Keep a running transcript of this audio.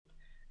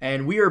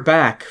And we are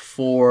back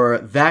for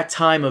that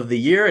time of the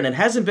year, and it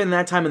hasn't been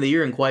that time of the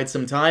year in quite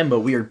some time, but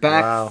we are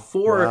back Wow.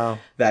 for Wow.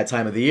 that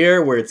time of the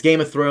year where it's Game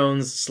of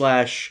Thrones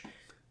slash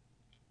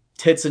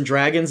Tits and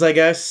Dragons, I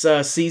guess,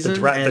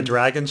 season, The and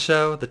Dragon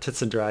Show, the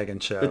Tits and Dragon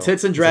the Show.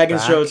 Tits and Is it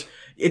Dragons shows. back?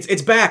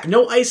 It's back.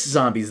 No ice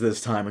zombies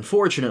this time,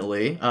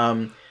 unfortunately.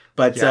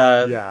 But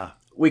Yeah, yeah.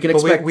 we can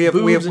But we expect we have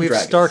we boobs have and we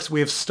have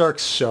dragons.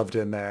 Starks shoved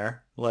in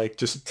there, like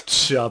just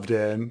shoved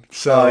in. Oh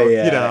So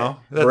yeah,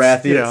 that's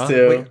Baratheons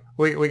too.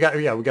 we got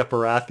we got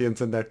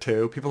Baratheons in there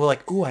too. People are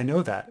like, ooh, I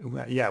know that.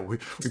 Ooh, yeah, we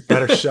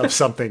better shove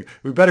something.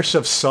 We better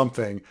shove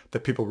something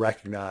that people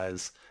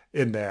recognize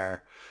in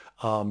there,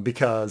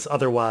 because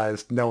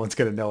otherwise, no one's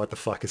gonna know what the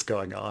fuck is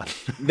going on.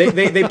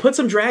 They put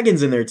some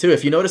dragons in there too.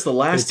 If you notice the They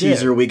last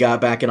teaser did. we got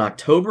back in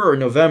October or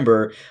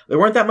November, there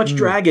weren't that much Mm.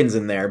 dragons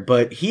in there,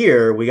 but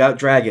here we got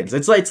dragons.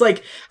 It's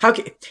like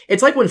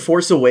it's like when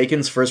Force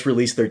Awakens first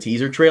released their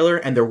teaser trailer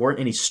and there weren't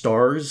any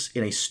stars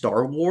in a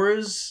Star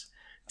Wars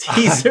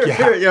teaser. Yeah, You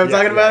know what I'm yeah,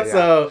 talking yeah, about? yeah.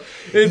 So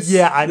it's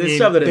Yeah, I they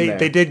shoved mean, it in they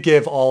there. did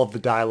give all of the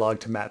dialogue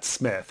to Matt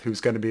Smith,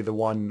 who's going to be the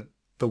one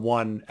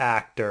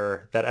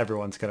actor that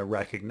everyone's going to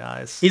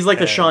recognize. He's like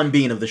the And Sean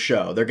Bean of the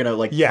show. They're gonna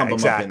like yeah, pump him up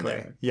in exactly.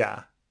 there.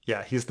 Yeah.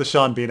 Yeah, he's the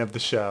Sean Bean of the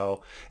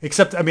show.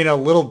 Except I mean a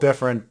little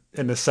different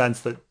in the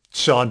sense that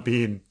Sean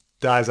Bean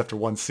dies after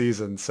one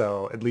season,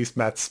 so at least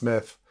Matt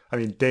Smith, I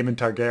mean Daemon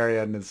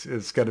Targaryen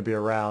is going to be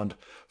around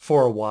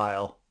for a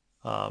while.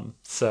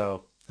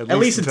 So at At least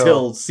least until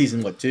until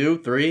season what, two,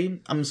 three?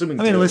 I'm assuming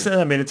I mean, two. listen.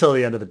 I mean, until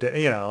the end of the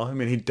day, I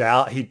mean,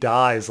 he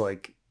dies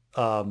like,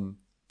 um,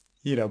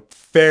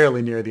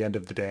 fairly near the end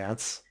of the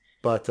dance.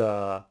 But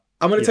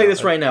I'm going to you tell you know,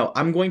 this right now.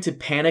 I'm going to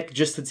panic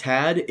just a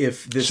tad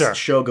if this sure.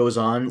 show goes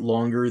on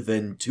longer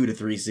than 2 to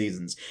 3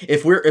 seasons.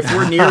 If we're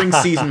nearing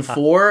season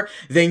 4,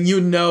 then you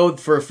know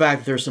for a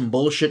fact there's some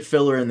bullshit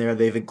filler in there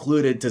they've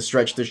included to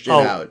stretch the shit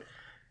Oh, out.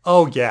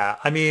 oh yeah.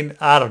 I mean,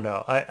 I don't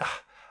know.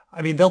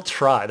 I mean, they'll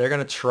try. They're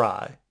gonna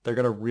try. They're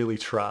gonna really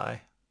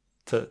try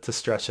to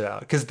stretch it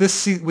out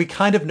because we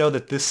kind of know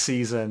that this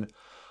season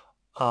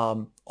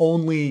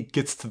only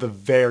gets to the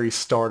very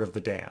start of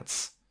the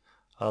dance.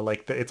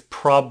 It's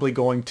probably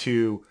going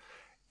to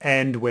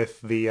end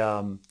with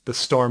the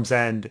Storm's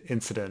End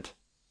incident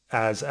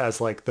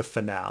as like the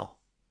finale.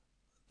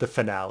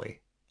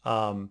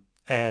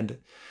 And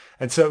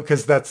so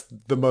because that's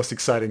the most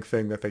exciting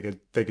thing that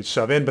they could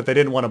shove in, but they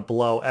didn't want to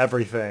blow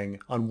everything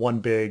on one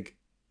big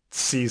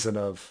season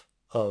of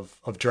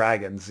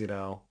dragons,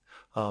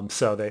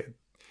 so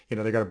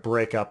they're gonna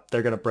break up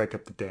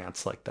the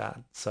dance like that.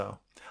 So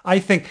I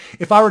think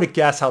if I were to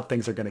guess how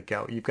things are gonna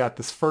go, you've got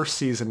this first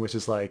season which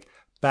is like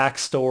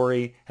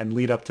backstory and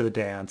lead up to the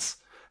dance,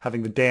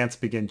 having the dance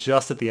begin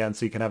just at the end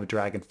so you can have a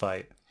dragon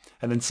fight.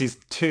 And then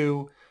season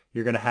two,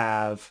 they're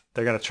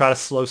gonna try to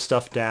slow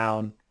stuff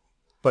down,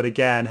 but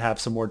again have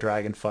some more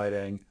dragon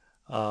fighting.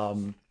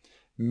 Um,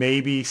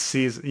 Maybe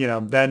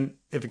then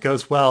if it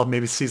goes well,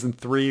 maybe season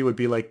three would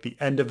be like the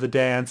end of the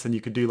dance, and you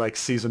could do like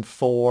season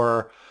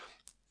four,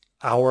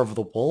 Hour of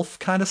the Wolf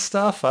kind of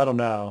stuff. I don't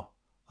know.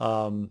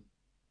 Um,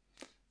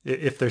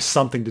 if there's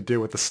something to do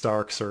with the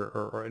Starks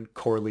or in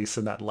Corlys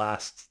in that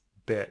last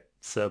bit.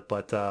 So,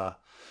 but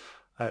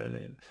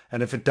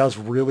and if it does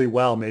really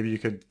well, maybe you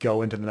could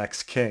go into the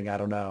next king. I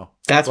don't know.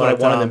 That's what I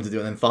But wanted them to do,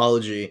 an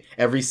anthology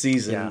every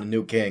season, yeah, a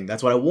new king.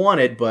 That's what I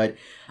wanted, but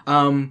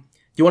do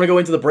you want to go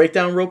into the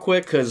breakdown real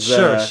quick? Because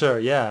sure,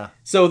 yeah.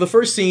 so the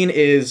first scene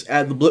is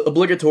at the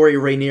obligatory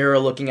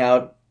Rhaenyra looking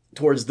out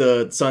towards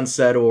the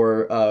sunset,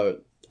 or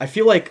I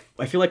feel like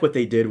what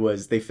they did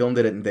was they filmed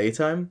it in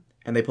daytime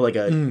and they put like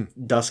a Mm.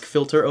 dusk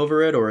filter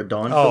over it or a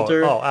dawn Oh,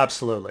 filter. oh,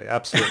 absolutely,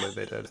 absolutely,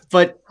 they did.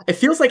 But it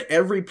feels like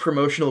every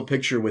promotional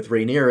picture with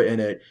Rhaenyra in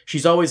it,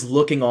 she's always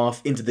looking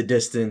off into the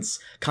distance,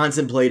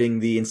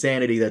 contemplating the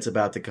insanity that's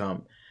about to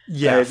come.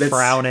 Yeah, That's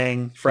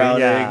frowning.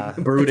 frowning, Yeah,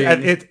 brooding,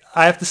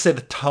 I have to say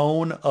the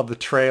tone of the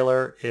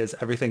trailer is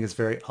everything is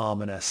very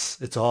ominous.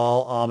 It's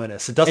all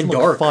ominous. It doesn't and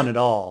look fun dark. at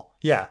all.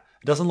 Yeah,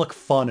 it doesn't look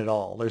fun at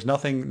all. There's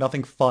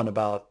nothing fun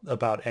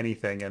about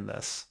anything in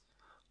this.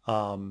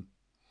 Um,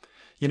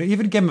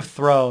 Even Game of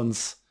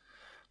Thrones,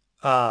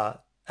 uh,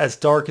 as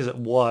dark as it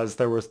was,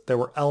 there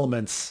were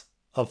elements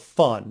of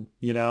fun.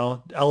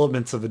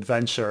 Elements of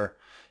adventure.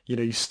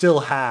 You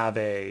still have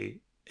a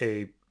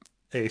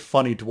a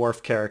funny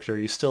dwarf character.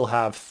 You still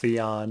have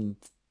Theon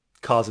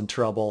causing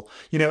trouble.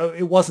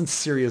 It wasn't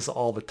serious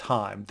all the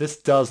time. This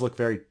does look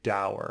very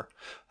dour.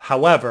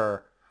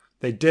 However,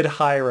 they did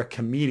hire a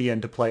comedian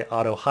to play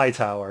Otto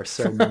Hightower,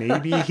 so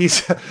maybe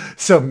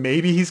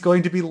he's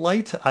going to be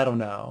light. I don't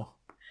know.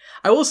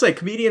 I will say,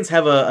 comedians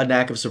have a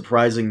knack of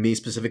surprising me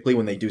specifically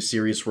when they do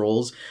serious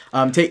roles.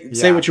 Say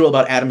Yeah. what you will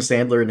about Adam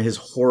Sandler and his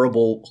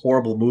horrible,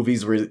 horrible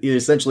movies where he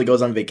essentially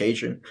goes on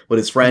vacation with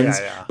his Yeah, friends,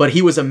 yeah. but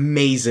he was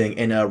amazing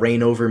in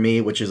Reign Over Me,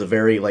 which is a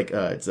very, like,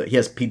 he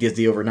has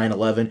PTSD over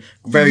 9/11.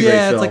 Very great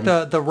Yeah, it's like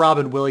film. the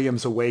Robin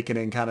Williams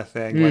awakening kind of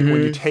thing. Like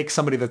when you Hmm. take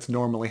somebody that's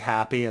normally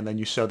happy and then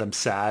you show them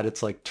sad,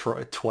 it's like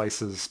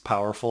twice as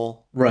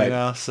powerful,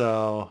 Right.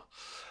 So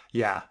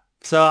yeah.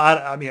 So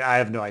I mean, I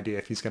have no idea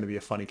if he's going to be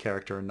a funny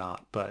character or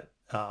not, but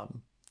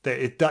From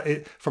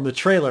the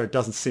trailer, it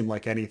doesn't seem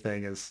like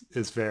anything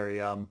is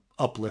very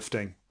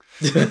uplifting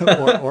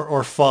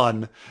or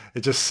fun.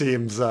 It just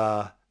seems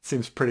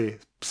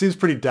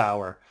pretty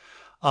dour.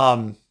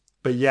 Um,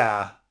 but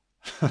yeah.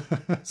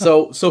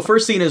 So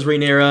first scene is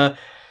Rhaenyra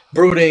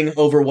brooding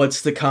over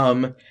what's to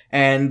come,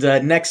 and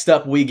next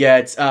up we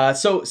get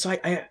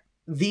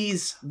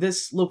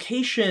this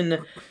location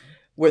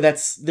where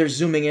that's they're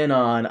zooming in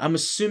on. I'm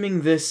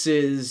assuming this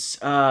is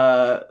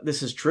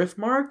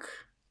Driftmark.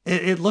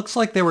 It looks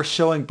like they were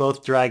showing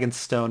both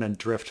Dragonstone and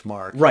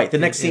Driftmark. Right, the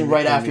next scene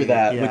right after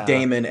that with Yeah.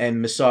 Daemon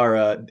and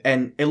Missara,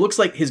 and it looks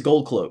like his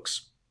gold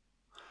cloaks.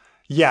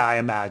 Yeah, I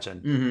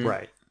imagine. Mm-hmm.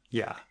 Right.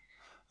 Yeah.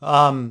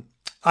 Um,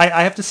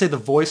 I have to say the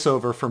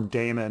voiceover from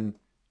Damon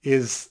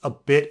is a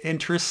bit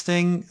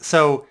interesting.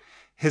 So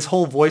his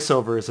whole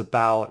voiceover is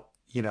about,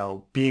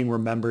 being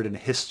remembered in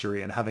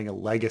history and having a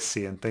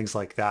legacy and things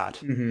like that,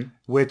 Mm-hmm.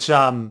 which,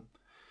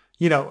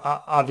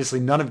 obviously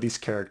none of these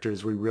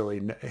characters we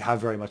really have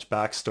very much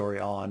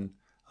backstory on,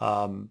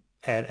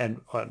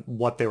 and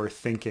what they were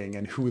thinking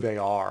and who they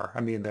are.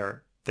 I mean,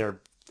 they're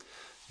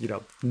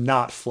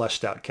not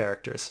fleshed out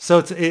characters. So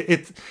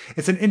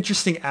it's an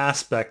interesting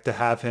aspect to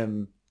have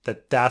him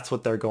that's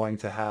what they're going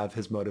to have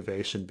his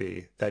motivation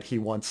be, that he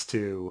wants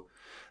to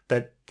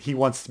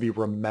be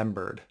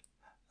remembered,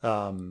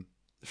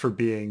 for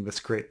being this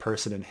great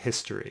person in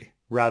history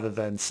rather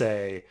than,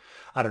 say,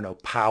 I don't know,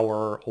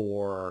 power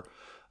or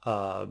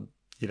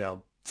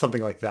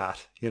something like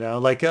that.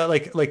 Like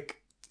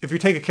if you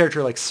take a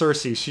character like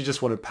Cersei, she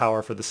just wanted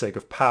power for the sake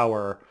of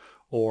power,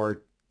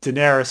 or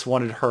Daenerys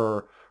wanted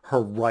her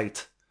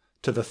right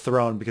to the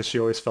throne because she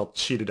always felt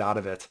cheated out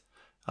of it.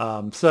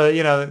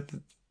 So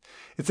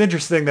it's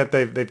interesting that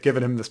they've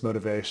given him this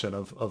motivation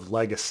of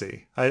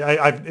legacy.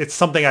 It's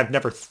something I've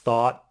never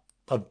thought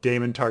of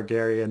Daemon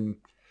Targaryen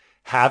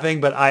having,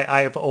 but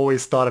I've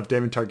always thought of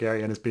Daemon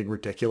Targaryen as being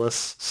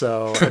ridiculous.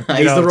 So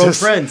He's the rogue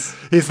prince.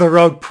 He's the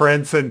rogue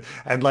prince, and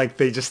like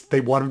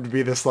they want him to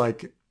be this,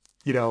 like,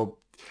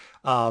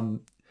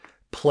 um,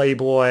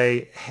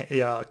 playboy,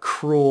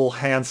 cruel,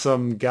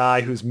 handsome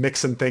guy who's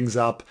mixing things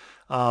up.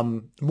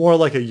 More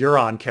like a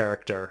Euron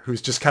character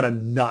who's just kind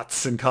of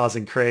nuts and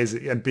causing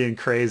crazy and being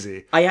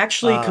crazy. I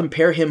actually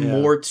compare him yeah.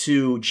 more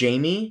to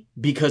Jaime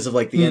because of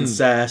like the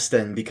incest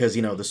and because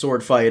the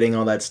sword fighting,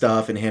 all that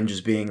stuff, and him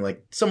just being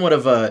like somewhat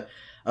of a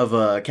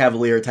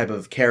cavalier type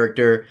of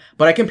character.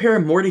 But I compare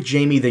him more to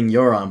Jaime than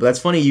Euron. But that's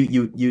funny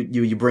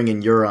you bring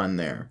in Euron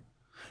there.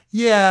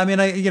 Yeah, I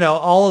mean,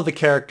 all of the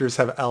characters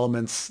have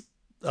elements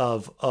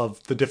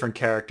of the different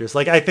characters.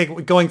 Like, I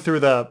think going through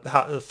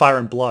the Fire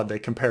and Blood, they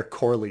compare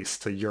Corlys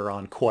to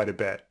Euron quite a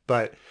bit.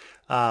 But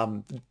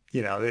George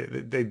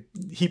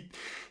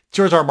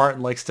R. R.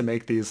 Martin likes to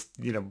make these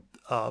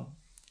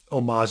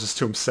homages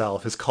to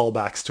himself, his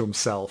callbacks to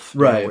himself,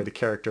 right? Where the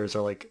characters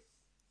are like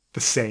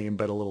the same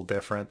but a little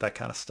different, that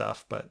kind of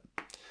stuff. But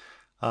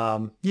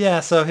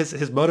so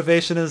his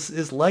motivation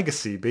is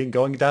legacy,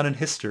 going down in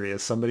history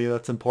as somebody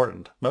that's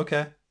important.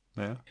 Okay.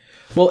 Yeah.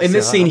 Well, in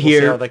this scene we'll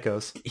here, see how that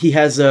goes. He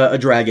has a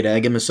dragon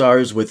egg, and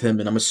Missara's with him,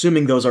 and I'm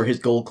assuming those are his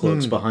gold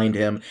cloaks behind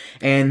him.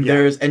 And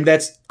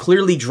that's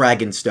clearly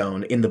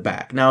Dragonstone in the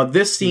back. Now,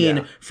 this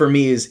scene for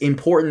me is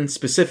important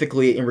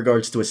specifically in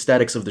regards to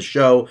aesthetics of the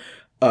show.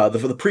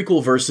 The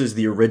prequel versus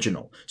the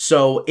original.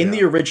 So in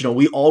the original,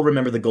 we all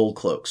remember the gold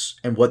cloaks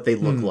and what they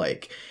look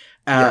like.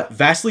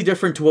 Vastly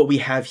different to what we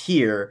have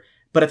here,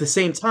 but at the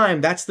same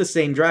time, that's the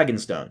same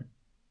Dragonstone.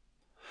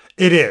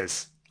 It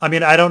is. I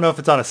mean, I don't know if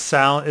it's on a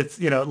sound. It's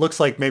it looks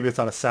like maybe it's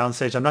on a sound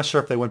stage. I'm not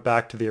sure if they went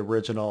back to the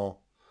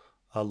original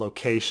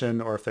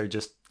location or if they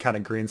just kind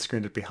of green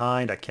screened it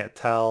behind. I can't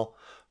tell.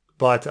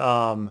 But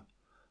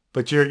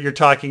you're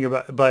talking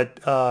about. But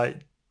I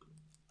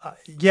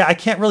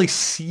can't really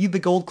see the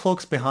gold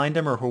cloaks behind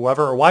him or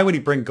whoever. Or why would he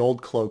bring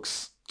gold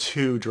cloaks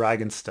to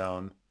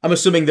Dragonstone? I'm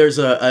assuming there's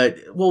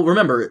well,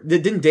 remember,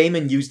 didn't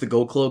Daemon use the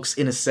gold cloaks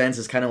in a sense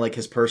as kind of like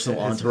his personal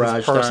entourage?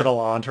 His personal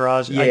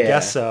entourage? Yeah. I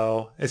guess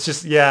so. It's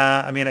just,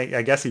 I mean,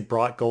 I guess he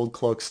brought gold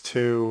cloaks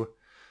to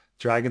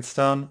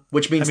Dragonstone.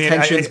 Which means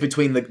tensions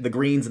between the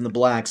greens and the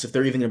blacks, if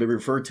they're even going to be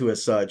referred to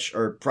as such,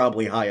 are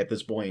probably high at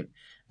this point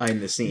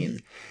in the scene.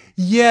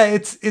 Yeah,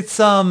 it's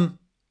so,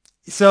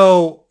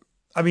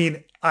 I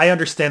mean, I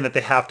understand that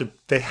they have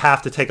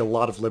to take a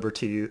lot of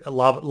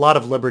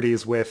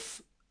liberties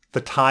with the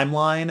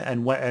timeline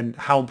and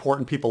how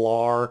important people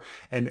are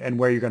and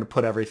where you're going to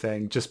put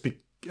everything. And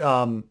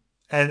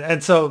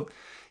so,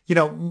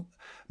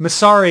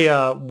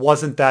 Mysaria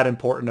wasn't that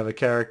important of a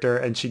character,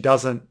 and she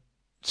kind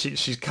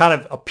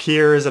of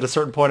appears at a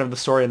certain point of the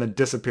story and then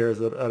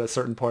disappears at a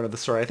certain point of the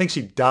story. I think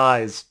she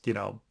dies,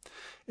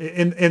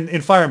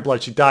 in Fire and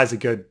Blood, she dies a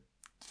good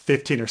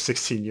 15 or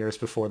 16 years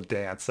before the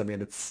dance. I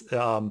mean, it's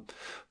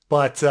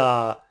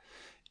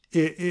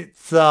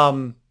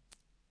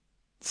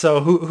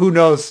so who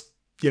knows,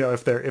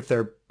 if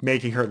they're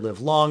making her live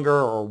longer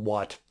or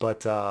what,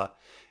 but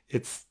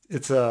it's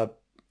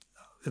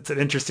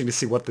interesting to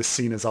see what this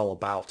scene is all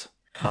about.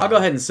 I'll go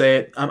ahead and say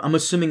it. I'm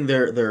assuming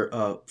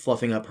they're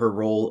fluffing up her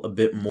role a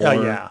bit Oh more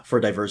yeah, for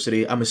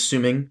diversity. I'm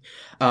assuming,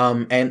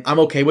 and I'm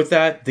okay with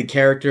that. The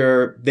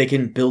character, they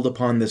can build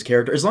upon this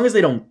character as long as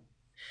they don't,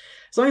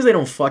 as long as they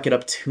don't fuck it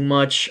up too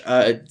much.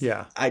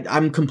 yeah.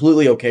 I'm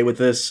completely okay with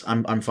this.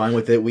 I'm fine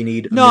with it. We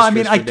need a No, I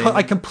mean mistress for I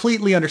Damon.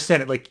 completely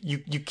understand it. Like you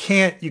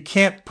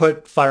can't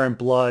put Fire and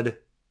Blood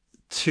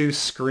to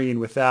screen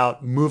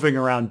without moving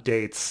around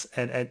dates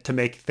and to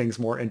make things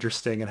more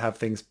interesting and have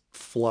things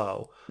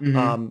flow.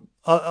 Hmm.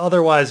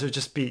 Otherwise, it would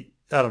just be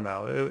I don't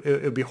know.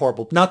 It would be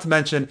horrible. Not to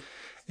mention,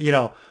 you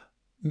know,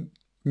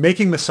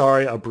 making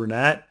Masari a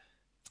brunette.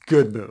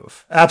 Good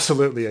move.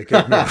 Absolutely a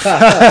good move.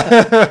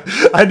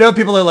 I know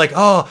people are like,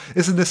 "Oh,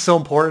 isn't this so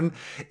important?"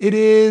 It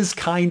is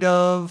kind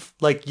of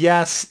like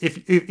yes,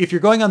 if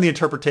you're going on the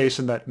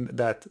interpretation that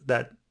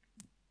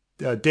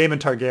Daemon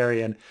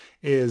Targaryen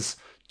is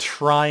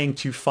trying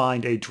to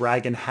find a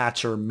dragon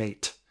hatcher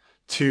mate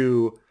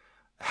to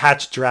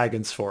hatch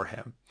dragons for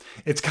him.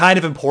 It's kind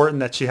of important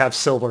that she have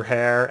silver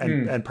hair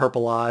and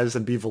purple eyes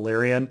and be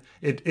Valyrian.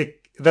 It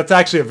that's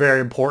actually a very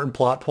important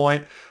plot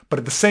point. But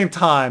at the same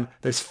time,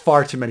 there's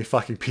far too many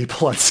fucking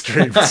people on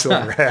screen with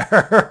silver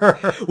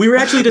hair. We were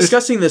actually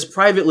discussing this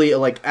privately,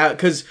 like,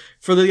 because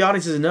for the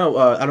audiences to know,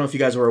 I don't know if you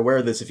guys were aware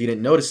of this, if you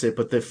didn't notice it,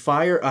 but the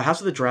House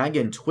of the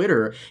Dragon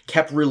Twitter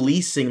kept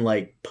releasing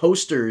like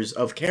posters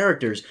of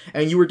characters,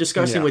 and you were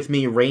discussing Yeah. with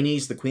me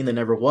Rhaenys, the Queen that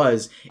never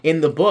was,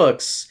 in the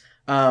books.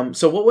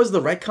 So what was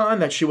the retcon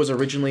that she was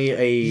originally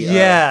a?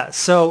 Yeah.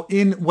 So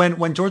in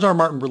when George R. R.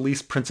 Martin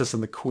released Princess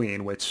and the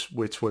Queen, which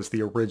was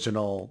the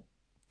original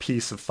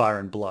piece of Fire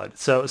and Blood.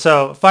 So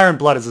Fire and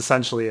Blood is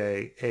essentially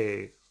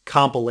a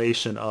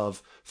compilation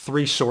of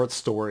three short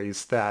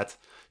stories that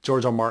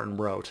George R. R. Martin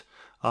wrote.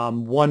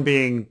 One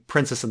being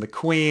Princess and the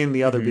Queen,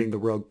 the other Mhm. being The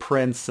Rogue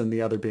Prince, and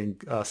the other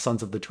being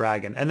Sons of the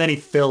Dragon. And then he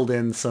filled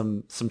in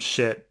some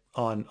shit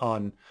on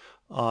on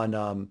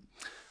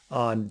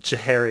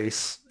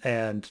Jaehaerys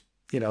and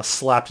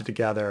slapped it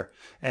together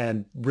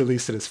and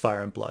released it as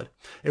Fire and Blood.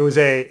 It was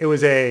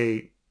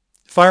a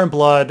Fire and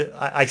Blood.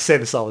 I say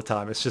this all the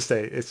time. It's just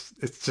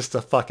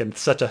a fucking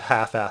such a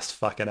half-assed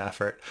fucking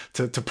effort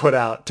to put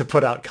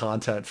out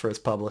content for his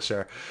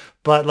publisher,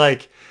 but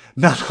like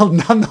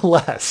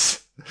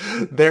nonetheless,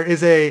 there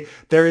is a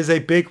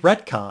big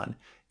retcon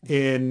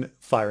in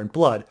Fire and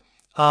Blood,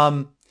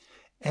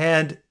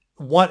 and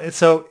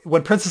so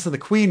when Princess and the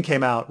Queen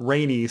came out,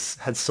 Rhaenys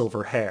had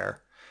silver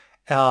hair,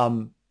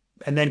 and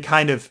then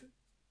kind of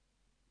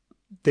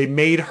they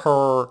made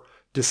her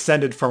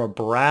descended from a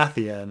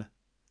Baratheon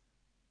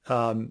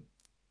um,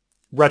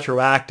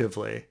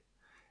 retroactively.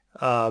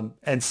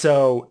 And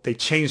so they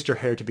changed her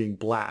hair to being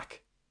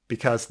black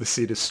because the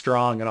seed is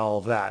strong and all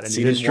of that. And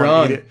Seed is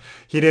strong.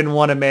 he didn't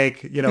want to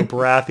make,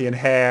 Baratheon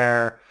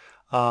hair,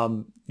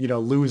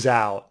 lose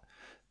out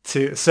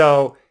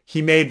so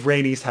he made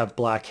Rhaenys have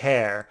black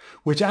hair,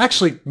 which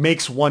actually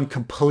makes one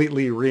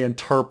completely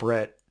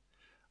reinterpret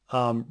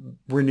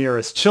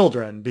Rhaenyra's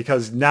children,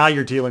 because now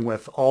you're dealing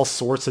with all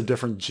sorts of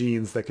different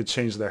genes that could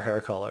change their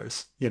hair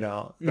colors,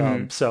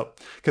 Mhm. so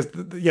because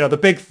the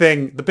big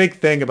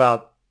thing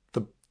about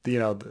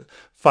the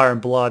Fire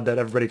and Blood that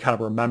everybody kind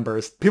of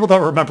remembers, people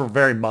don't remember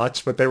very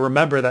much, but they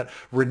remember that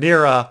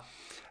Rhaenyra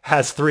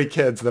has three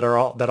kids that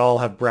all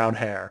have brown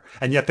hair,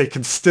 and yet they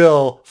can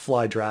still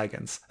fly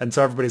dragons. And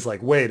so everybody's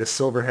like, wait, is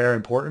silver hair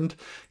important?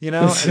 And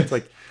it's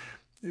like,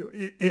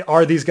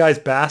 are these guys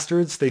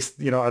bastards?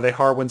 Are they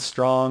Harwin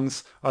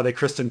Strongs? Are they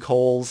Kristen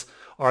Coles?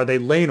 Are they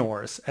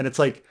Laenors? And it's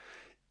like,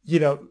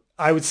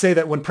 I would say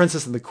that when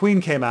Princess and the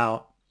Queen came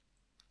out,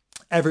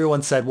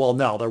 everyone said, well,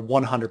 no, they're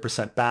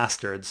 100%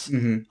 bastards,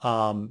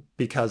 Mhm.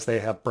 because they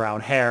have brown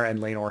hair and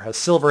Laenor has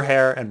silver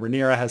hair and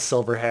Rhaenyra has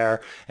silver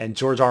hair, and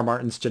George R. R.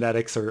 Martin's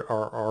genetics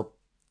are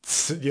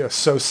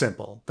so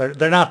simple.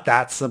 They're not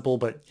that simple,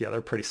 but yeah,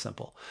 they're pretty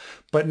simple.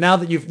 But now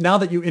that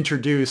you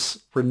introduce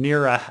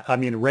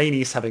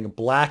Rhaenys having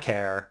black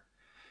hair,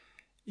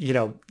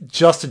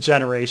 just a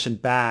generation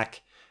back,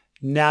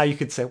 now you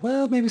could say,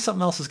 well, maybe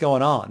something else is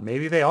going on.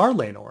 Maybe they are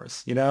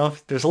Laenors.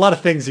 There's a lot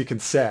of things you can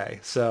say.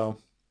 So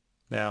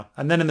yeah,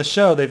 and then in the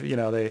show they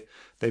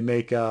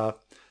make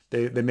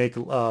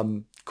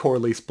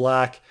Corlys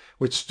black,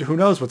 which who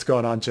knows what's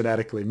going on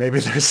genetically. Maybe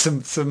there's some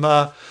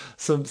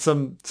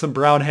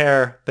brown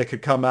hair that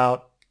could come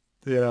out,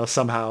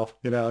 somehow.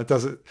 It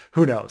doesn't.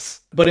 Who knows?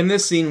 But in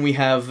this scene, we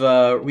have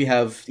Damon,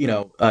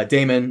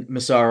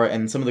 Masara,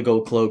 and some of the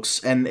Gold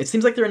Cloaks, and it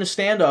seems like they're in a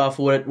standoff.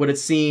 What it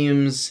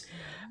seems,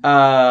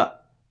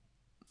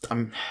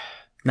 I'm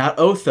not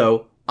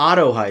Otho,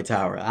 Otto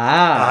Hightower.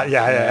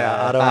 Yeah.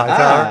 Otto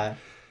Hightower.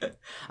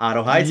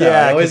 Otto Hightower. I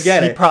Yeah, always because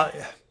get he it. probably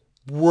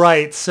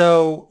right.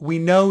 So we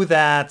know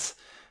that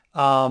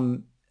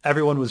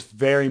everyone was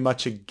very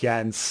much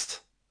against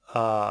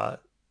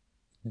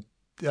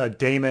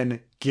Daemon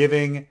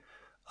giving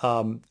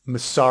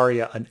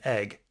Massaria an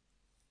egg,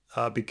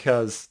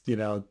 because I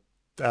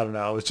don't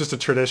know, it was just a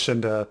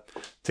tradition to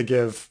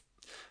give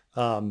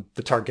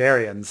the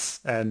Targaryens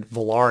and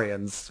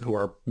Velaryons who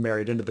are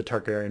married into the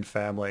Targaryen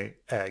family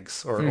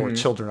eggs, or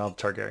children of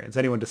Targaryens,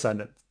 anyone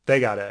descendant, they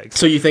got eggs.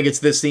 So you think it's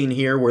this scene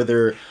here where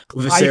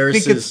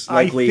Viserys is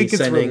likely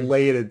sending?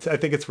 Related. I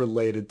think it's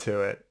related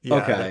to it. Yeah,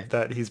 Okay.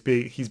 that he's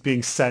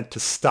being sent to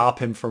stop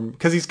him from,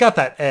 because he's got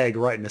that egg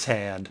right in his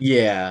hand.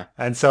 Yeah.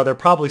 And so they're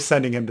probably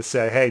sending him to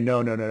say, hey,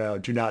 no, no, no, no,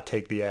 do not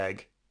take the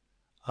egg.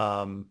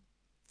 So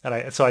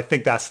I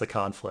think that's the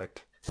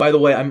conflict. By the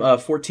way, I'm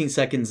 14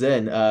 seconds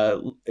in.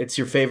 It's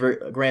your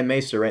favorite Grand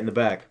Maester right in the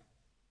back.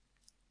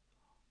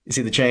 You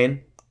see the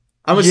chain?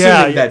 I'm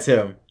assuming that's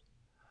him.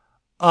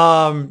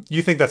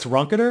 You think that's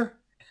Runketer?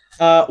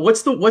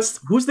 Who's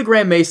the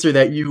Grand Maester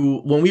that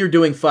when we were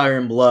doing Fire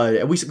and Blood,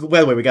 and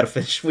by the way, we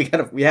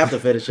have to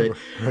finish it.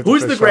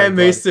 Who's the Grand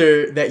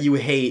Maester that you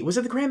hate? Was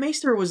it the Grand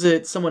Maester or was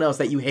it someone else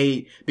that you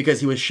hate because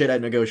he was shit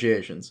at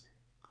negotiations?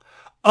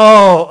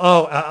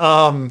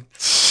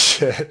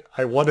 Shit.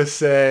 I want to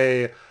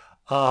say,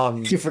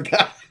 you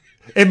forgot.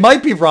 It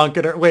might be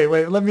Runketer. Wait.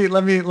 Let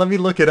me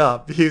look it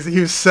up. He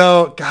was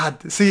so,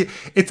 God. See,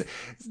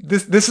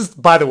 this is,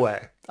 by the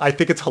way, I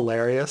think it's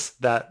hilarious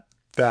that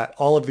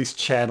all of these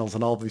channels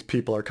and all of these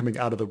people are coming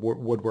out of the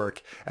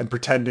woodwork and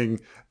pretending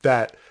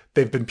that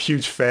they've been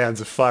huge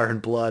fans of Fire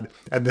and Blood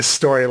and this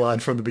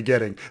storyline from the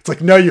beginning. It's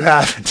like, no, you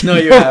haven't. No,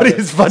 you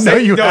haven't. No,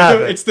 you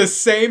haven't. It's the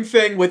same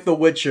thing with The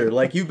Witcher.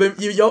 Like, you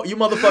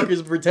motherfuckers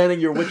are pretending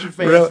you're Witcher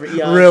fans for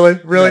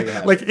eons. Really?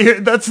 No, like,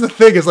 that's the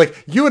thing is,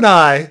 like, you and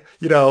I,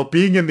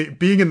 being in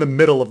the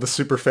middle of the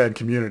superfan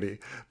community,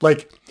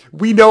 like,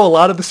 we know a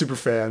lot of the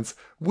superfans.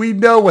 We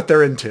know what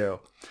they're into.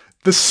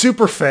 The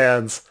super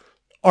fans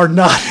are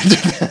not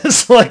into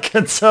this.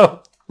 And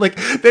so,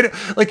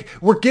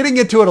 we're getting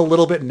into it a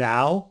little bit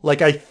now.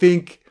 Like, I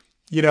think,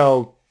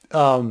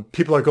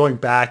 people are going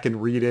back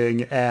and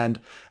reading, and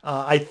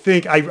I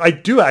think, I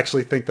do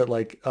actually think that,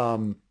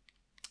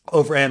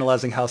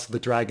 overanalyzing House of the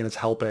Dragon is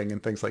helping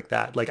and things like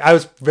that. Like, I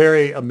was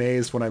very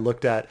amazed when I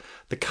looked at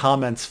the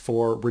comments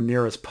for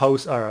Rhaenyra's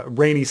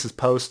Rhaenys'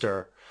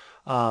 poster,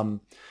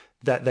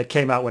 that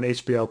came out when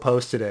HBO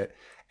posted it.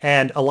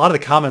 And a lot of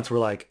the comments were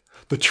like,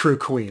 the true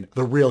queen,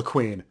 the real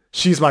queen.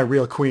 She's my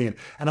real queen.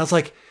 And I was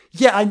like,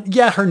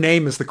 yeah, her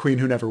name is the queen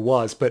who never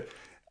was, but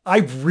I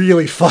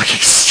really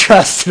fucking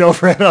stressed in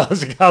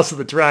overanalyzing House of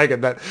the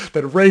Dragon that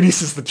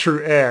Rhaenys is the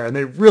true heir, and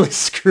they really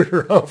screwed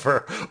her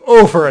over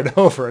and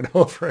over and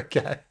over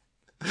again.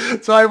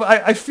 So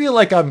I feel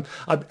like I'm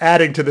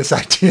adding to this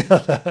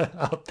idea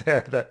out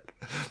there that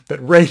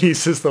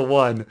Rhaenys is the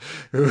one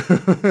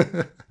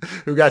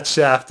who got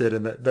shafted,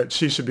 and that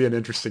she should be an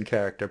interesting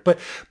character.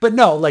 But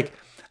no, like,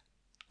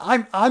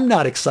 I'm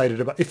not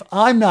excited about, if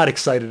I'm not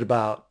excited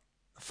about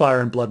Fire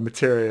and Blood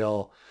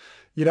material,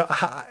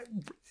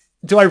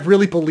 do I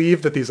really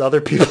believe that these other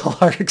people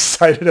are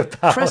excited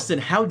about? Preston,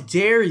 how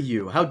dare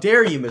you? How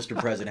dare you, Mr.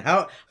 President?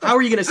 How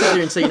are you going to sit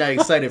there and say you're not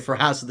excited for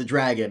House of the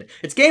Dragon?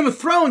 It's Game of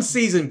Thrones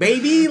season,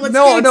 baby. Let's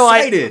get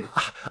excited.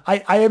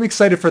 I am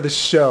excited for the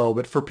show,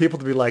 but for people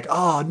to be like,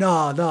 oh,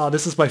 no,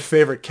 this is my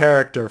favorite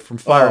character from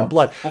Fire and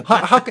Blood.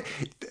 How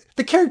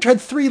the character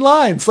had 3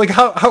 lines. Like,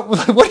 how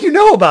what do you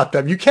know about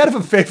them? You can't have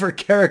a favorite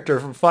character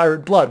from Fire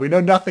and Blood. We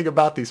know nothing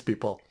about these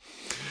people.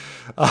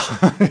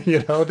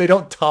 They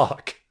don't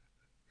talk.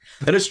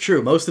 That is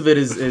true. Most of it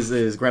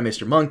is Grand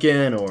Maester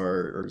Munkin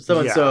or so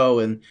and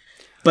so,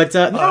 but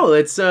no,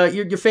 it's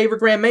your favorite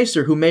Grand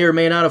Maester who may or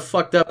may not have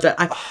fucked up. That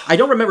I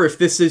don't remember if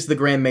this is the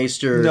Grand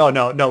Maester. No.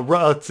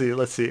 Let's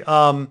see.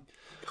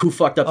 Who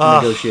fucked up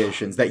the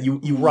negotiations that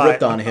you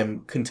ripped on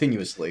him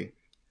continuously?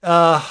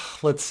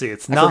 Let's see.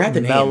 It's not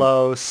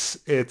Melos.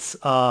 It's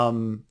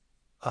I'm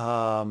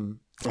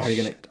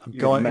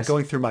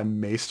going through my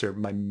Maester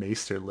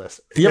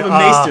list. Do you have a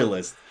Maester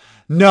list?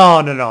 No.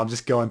 I'm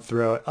just going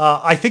through it.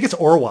 I think it's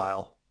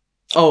Orwyle.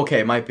 Oh, okay.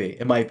 It might be.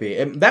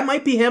 That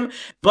might be him.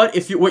 But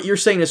if what you're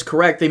saying is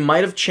correct, they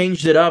might have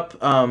changed it up.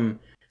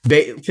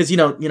 Because you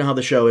know how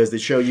the show is. The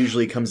show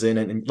usually comes in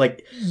and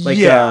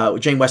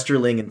Jane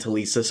Westerling and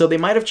Talisa. So they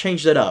might have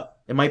changed it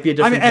up. It might be a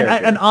different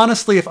character. And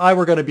honestly, if I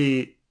were going to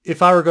be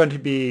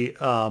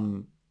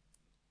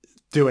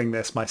doing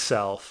this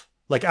myself,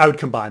 like, I would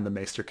combine the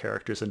Maester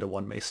characters into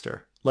one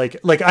Maester. Like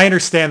I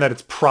understand that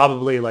it's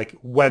probably, like,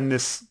 when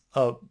this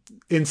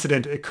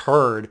incident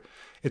occurred,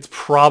 it's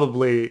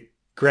probably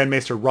Grand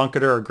Maester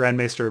Runketer or Grand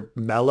Maester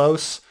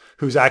Melos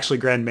who's actually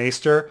Grand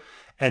Maester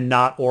and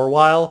not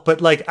Orwyle.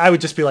 But, like, I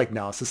would just be like,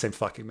 no, it's the same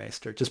fucking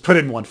Maester. Just put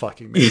in one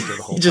fucking Maester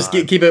the whole time. Just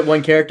keep it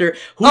one character.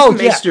 Who's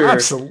the Maester?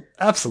 Yeah,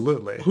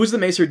 absolutely. Who's the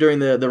Maester during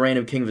the reign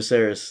of King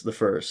Viserys the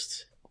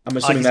First? I'm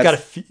assuming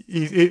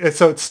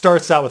so it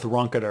starts out with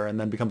Runketer and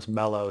then becomes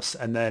Melos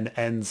and then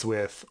ends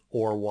with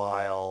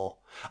Orwyle.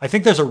 I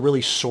think there's a really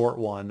short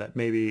one that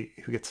maybe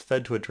who gets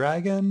fed to a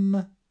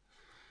dragon.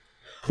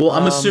 Well,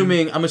 I'm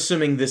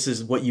assuming this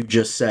is what you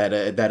just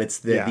said, that it's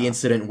the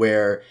incident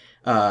where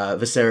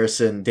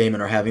Viserys and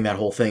Daemon are having that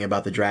whole thing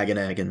about the dragon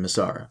egg and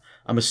Missara.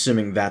 I'm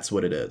assuming that's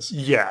what it is.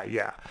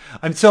 Yeah.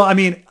 And so, I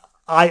mean,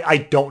 I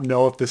don't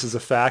know if this is a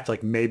fact.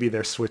 Like, maybe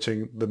they're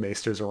switching the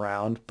Maesters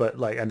around, but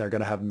and they're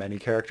going to have many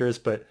characters.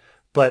 But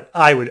But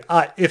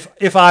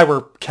if I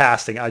were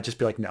casting, I'd just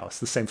be like, no, it's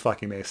the same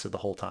fucking Maester the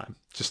whole time.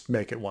 Just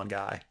make it one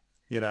guy,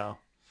 you know.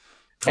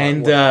 But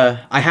And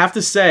I have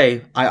to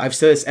say, I've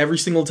said this every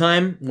single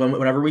time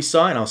whenever we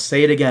saw it, and I'll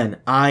say it again.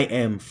 I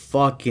am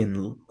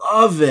fucking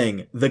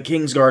loving the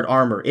Kingsguard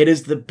armor. It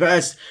is the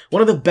best,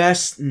 one of the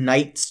best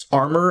knight's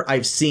armor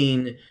I've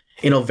seen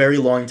in a very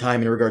long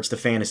time in regards to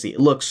fantasy. It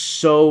looks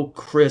so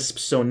crisp,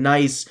 so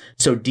nice,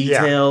 so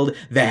detailed. Yeah.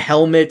 The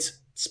helmet,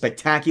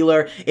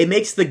 spectacular. It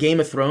makes the Game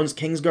of Thrones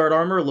Kingsguard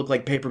armor look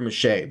like paper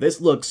mache.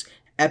 This looks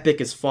epic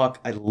as fuck.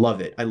 I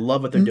love it. I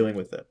love what they're doing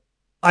with it.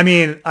 I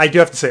mean, I do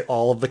have to say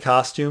all of the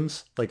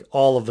costumes, like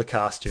all of the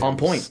costumes on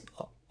point.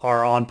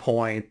 Are on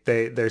point.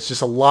 There's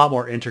just a lot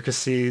more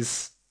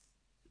intricacies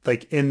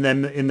like in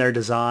them, in their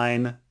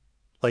design.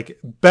 Like,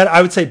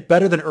 I would say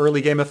better than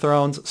early Game of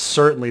Thrones,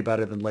 certainly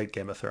better than late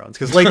Game of Thrones.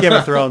 Because late Game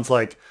of Thrones,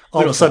 like,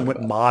 all of a sudden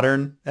went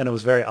modern, and it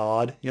was very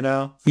odd, you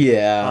know?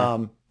 Yeah.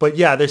 But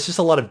yeah, there's just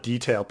a lot of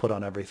detail put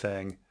on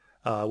everything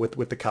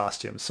with the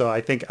costumes. So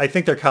I think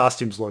their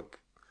costumes look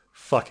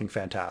fucking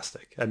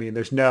fantastic. I mean,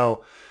 there's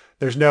no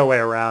way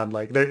around.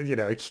 Like, you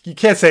know, you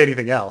can't say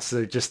anything else.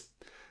 They're just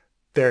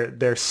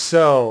they're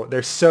so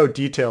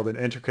detailed and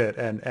intricate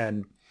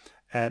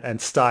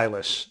and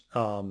stylish.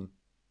 And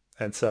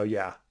so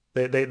yeah,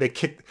 they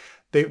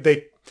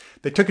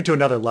took it to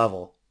another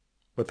level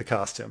with the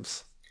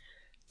costumes.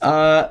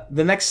 The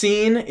next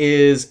scene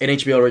is an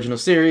HBO original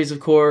series, of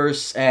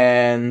course,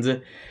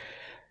 and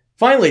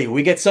finally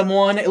we get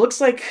someone. It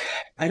looks like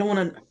I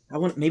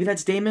want maybe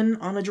that's Daemon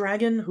on a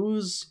dragon.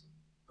 Who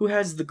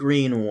has the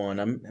green one?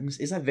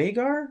 Is that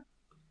Vhagar?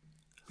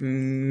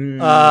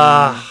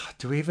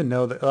 Do we even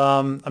know that?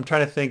 I'm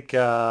trying to think.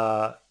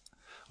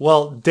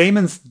 Well,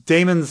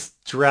 Daemon's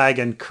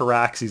dragon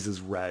Caraxes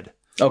is red.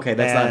 Okay,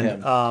 that's not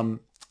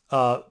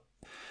him.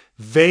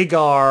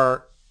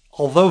 Vhagar,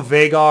 although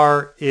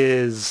Vhagar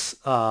is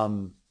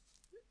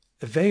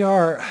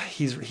Vhagar,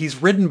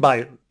 he's ridden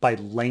by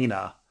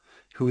Laena,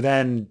 who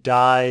then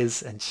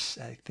dies, and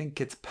I think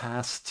gets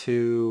passed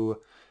to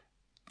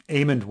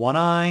Aemond One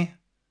Eye.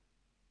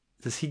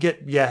 Does he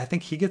get? Yeah, I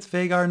think he gets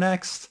Vhagar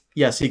next.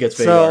 Yes, he gets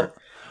Vhagar.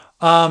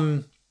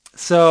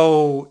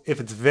 So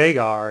if it's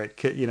Vhagar, it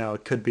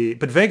could be.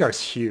 But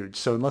Vhagar's huge,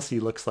 so unless he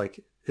looks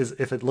like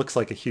if it looks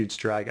like a huge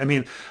dragon, I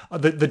mean,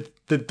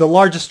 the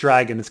largest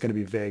dragon is going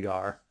to be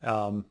Vhagar.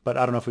 But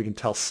I don't know if we can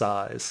tell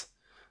size.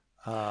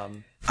 I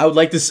would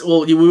like to.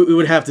 Well, we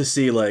would have to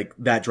see like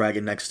that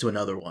dragon next to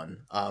another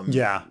one.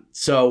 Yeah.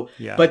 So,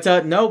 yeah.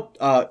 But no.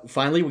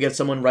 Finally, we get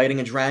someone riding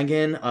a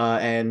dragon,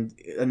 and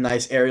a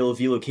nice aerial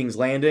view of King's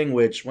Landing.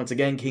 Which, once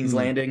again, King's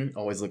Landing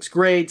always looks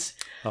great.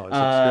 Always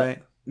looks great.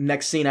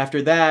 Next scene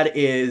after that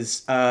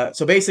is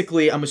so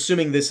basically, I'm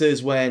assuming this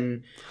is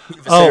when.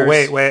 Viserys... Oh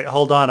wait,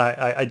 hold on.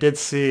 I did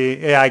see.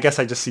 Yeah, I guess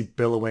I just see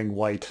billowing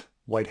white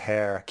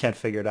hair. I can't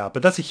figure it out,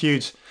 but that's a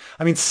huge.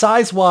 I mean,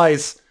 size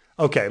wise.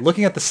 Okay,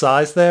 looking at the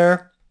size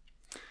there,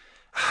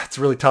 it's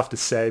really tough to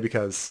say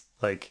because,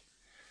 like,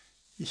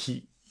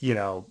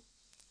 Vhagar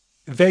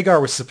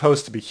was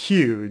supposed to be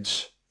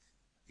huge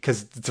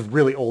because it's a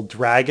really old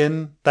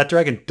dragon. That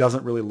dragon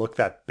doesn't really look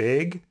that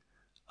big.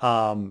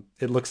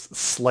 It looks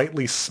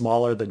slightly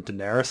smaller than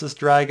Daenerys'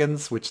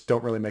 dragons, which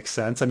don't really make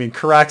sense. I mean,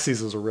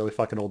 Caraxes is a really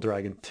fucking old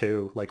dragon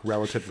too, like,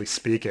 relatively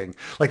speaking.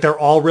 Like, they're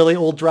all really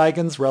old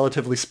dragons,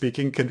 relatively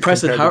speaking.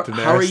 Preston,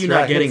 how are you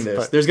not getting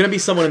this? There's going to be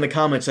someone in the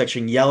comment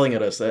section yelling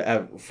at us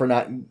for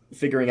not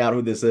figuring out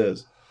who this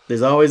is.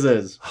 There's always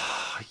is.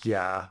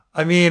 Yeah.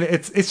 I mean,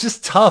 it's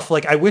just tough.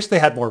 Like, I wish they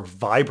had more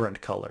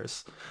vibrant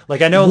colors.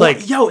 Like, I know,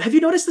 like... Yo, have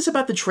you noticed this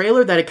about the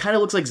trailer? That it kind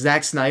of looks like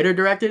Zack Snyder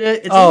directed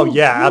it? It's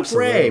absolutely.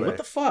 Gray. What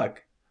the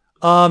fuck?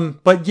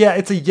 But yeah,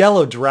 it's a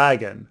yellow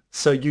dragon.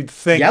 So you'd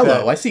think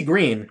yellow? I see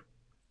green.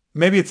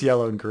 Maybe it's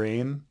yellow and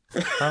green.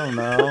 I don't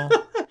know.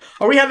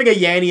 Are we having a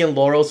Yanny and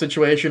Laurel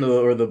situation,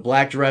 or the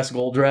black dress,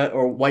 gold dress,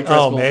 or white dress,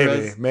 gold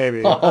dress?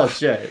 Maybe. Oh,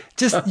 shit.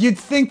 Just, you'd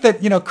think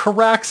that,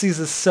 Caraxes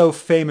is so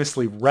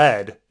famously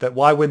red, that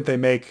why wouldn't they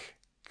make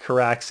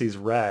Caraxes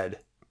red?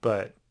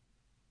 But,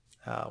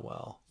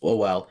 well. Oh,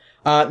 well.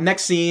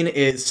 Next scene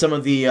is some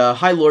of the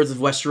High Lords of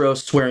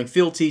Westeros swearing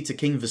fealty to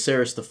King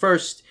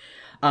Viserys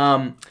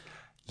I.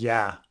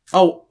 Yeah.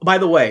 Oh, by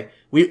the way,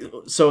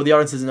 so the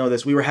audience doesn't know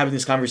this. We were having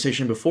this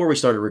conversation before we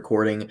started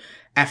recording.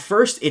 At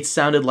first, it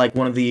sounded like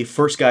one of the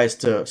first guys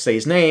to say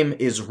his name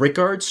is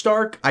Rickard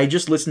Stark. I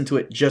just listened to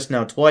it just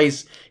now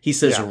twice. He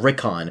says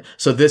Rickon.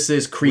 So this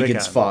is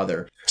Cregan's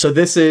father. So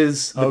this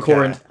is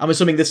the I'm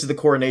assuming this is the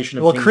coronation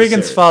of King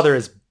Cregan's Viserys. Father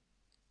is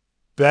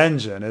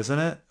Benjen, isn't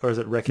it? Or is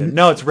it Rickon?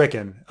 No, it's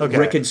Rickon. Okay.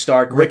 Rickon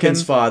Stark.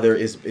 Rickon's father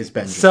is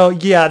Benjen. So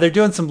yeah, they're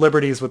doing some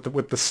liberties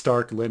with the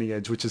Stark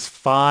lineage, which is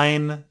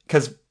fine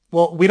because,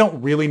 well, we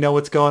don't really know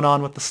what's going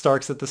on with the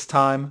Starks at this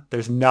time.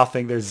 There's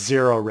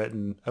zero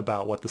written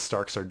about what the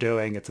Starks are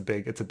doing. It's a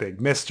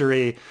big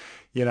mystery.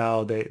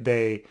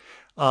 They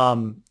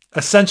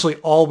essentially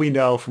all we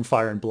know from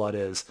Fire and Blood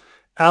is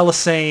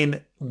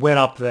Alysanne went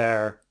up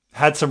there,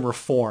 had some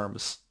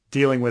reforms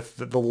dealing with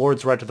the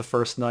Lord's right to the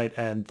First Night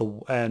and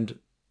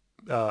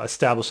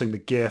establishing the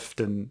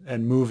gift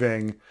and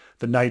moving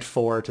the Night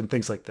Fort and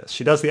things like this.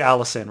 She does the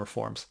Alisane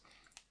reforms.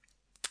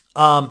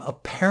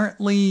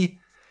 Apparently,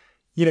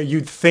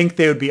 you'd think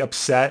they would be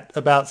upset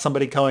about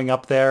somebody going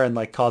up there and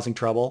like causing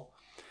trouble.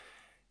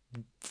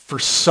 For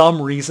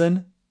some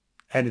reason,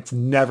 and it's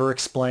never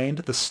explained,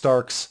 the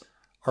Starks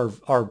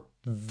are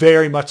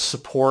very much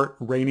support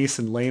Rhaenys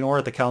and Laenor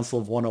at the Council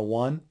of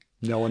 101.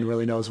 No one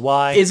really knows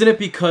why. Isn't it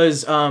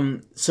because,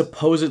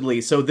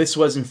 supposedly, so this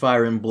was in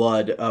Fire and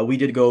Blood, we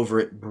did go over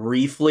it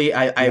briefly.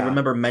 I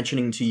remember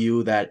mentioning to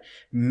you that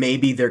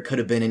maybe there could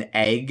have been an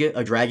egg,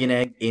 a dragon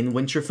egg, in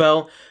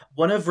Winterfell.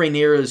 One of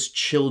Rhaenyra's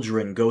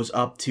children goes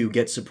up to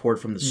get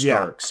support from the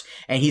Starks,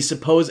 and he's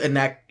supposed, and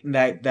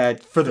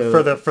that for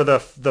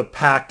the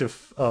pact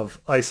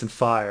of ice and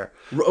fire,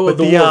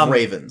 the War of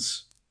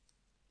Ravens.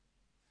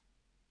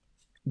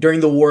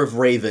 During the War of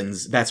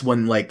Ravens, that's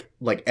when like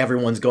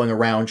everyone's going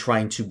around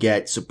trying to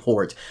get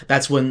support.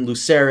 That's when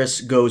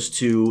Lucerys goes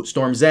to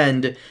Storm's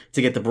End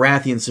to get the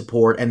Baratheon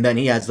support, and then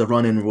he has the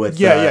run-in with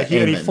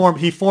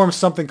he forms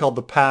something called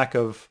the Pack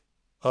of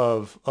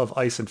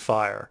Ice and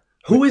Fire.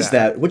 Who is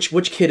that?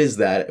 Which kid is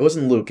that? It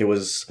wasn't Luke. It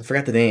was, I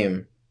forgot the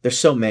name. There's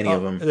so many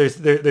of them.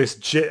 There's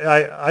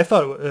I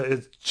thought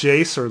it's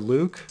Jace or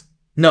Luke.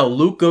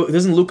 No,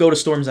 doesn't Luke go to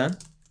Storm's End?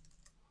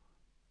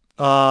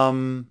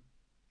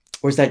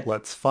 Or is that?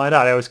 Let's find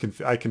out.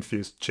 I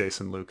confused Jace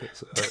and Luke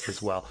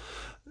as well.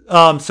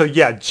 So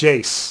yeah,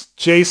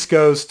 Jace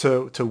goes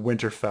to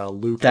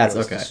Winterfell. Luke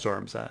goes to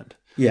Storm's End.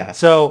 Yeah.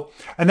 So,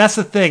 and that's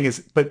the thing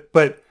is, but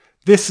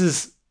this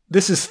is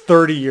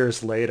 30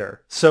 years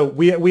later. So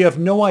we have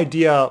no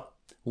idea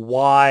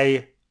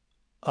why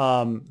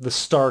the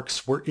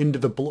Starks were into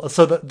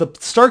the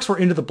Starks were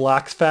into the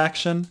Black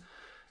faction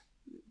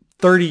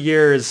 30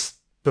 years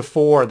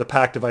before the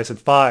Pact of Ice and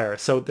Fire.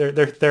 So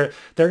they're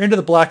into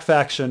the Black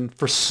faction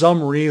for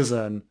some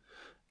reason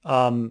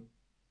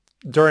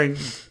during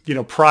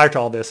prior to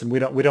all this, and we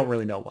don't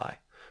really know why,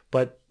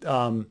 but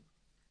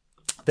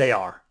they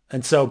are.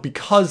 And so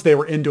because they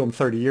were into them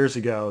 30 years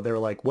ago, they were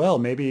like, well,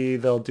 maybe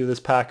they'll do this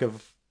Pact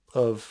of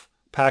Ice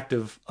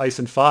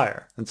and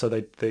Fire. And so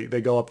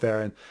they go up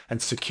there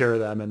and secure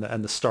them,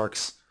 and the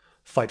Starks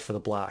fight for the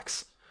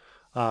Blacks.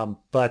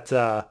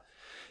 So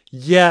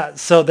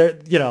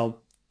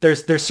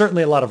there's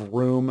certainly a lot of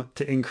room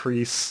to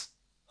increase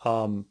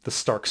the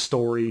Stark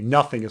story.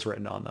 Nothing is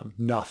written on them.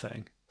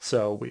 Nothing.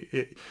 So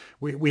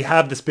we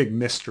have this big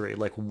mystery.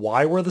 Like,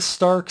 why were the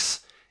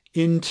Starks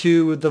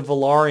into the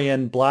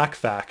Velaryon Black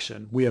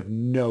faction? We have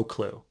no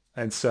clue.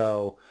 And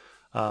so,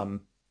 like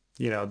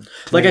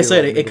I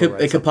said, it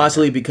could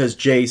possibly because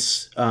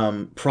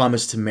Jace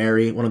promised to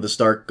marry one of the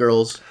Stark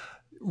girls.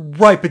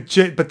 Right,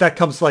 but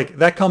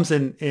that comes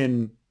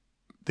in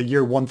the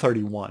year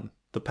 131.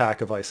 The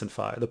Pact of Ice and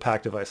Fire.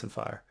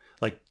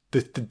 Like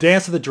the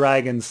Dance of the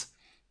Dragons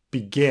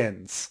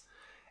begins,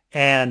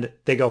 and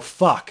they go,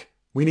 fuck,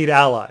 we need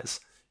allies.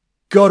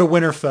 Go to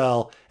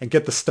Winterfell and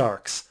get the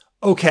Starks.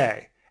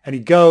 Okay. And he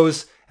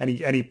goes and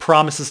he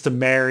promises to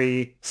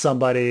marry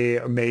somebody,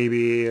 or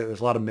maybe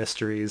there's a lot of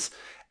mysteries.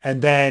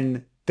 And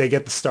then they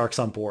get the Starks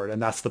on board,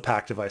 and that's the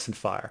Pact of Ice and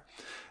Fire.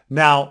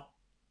 Now,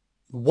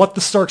 what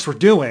the Starks were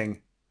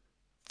doing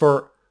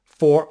for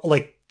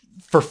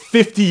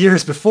 50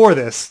 years before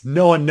this,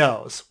 no one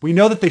knows. We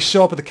know that they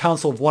show up at the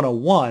Council of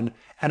 101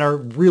 and are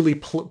really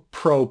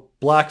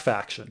pro-Black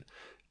faction.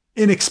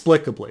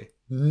 Inexplicably.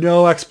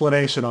 No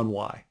explanation on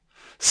why.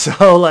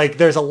 So like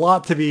there's a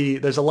lot to be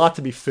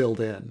filled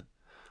in.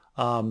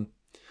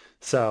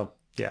 So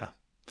yeah.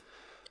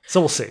 So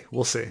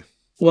we'll see.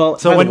 Well,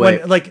 so when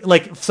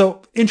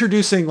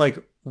introducing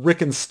like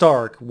Rickon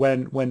Stark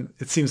when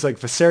it seems like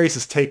Viserys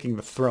is taking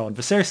the throne.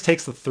 Viserys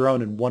takes the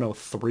throne in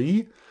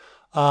 103.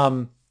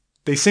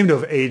 They seem to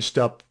have aged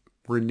up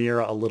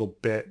Rhaenyra a little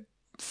bit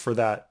for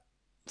that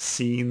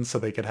scene so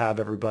they could have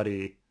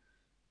everybody,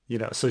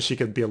 so she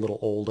could be a little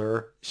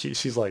older.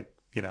 She's like,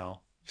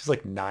 she's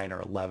like 9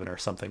 or 11 or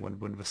something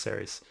when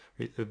Viserys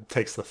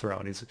takes the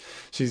throne.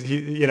 She's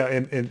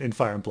in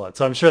Fire and Blood.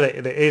 So I'm sure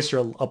they aged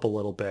her up a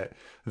little bit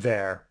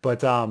there.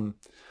 But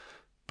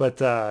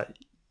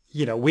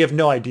we have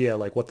no idea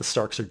like what the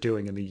Starks are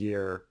doing in the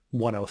year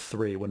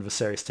 103 when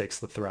Viserys takes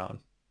the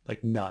throne.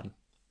 Like none.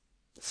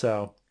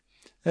 So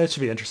it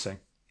should be interesting.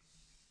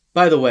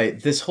 By the way,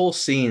 this whole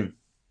scene,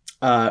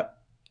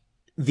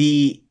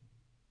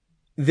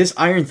 this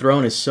Iron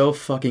Throne is so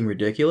fucking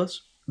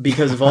ridiculous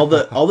because of all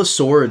the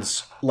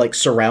swords like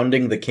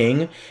surrounding the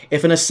king.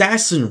 If an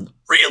assassin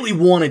really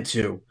wanted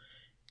to,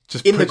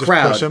 the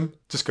crowd, push him,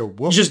 just go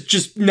whoop.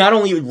 Just not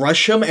only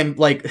rush him and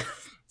not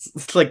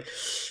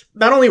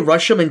only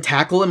rush him and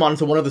tackle him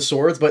onto one of the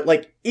swords, but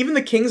like even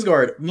the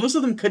Kingsguard, most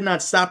of them could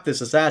not stop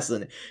this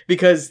assassin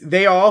because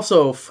they are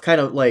also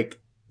kind of like.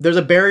 There's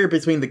a barrier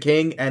between the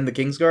king and the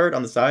Kingsguard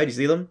on the side. You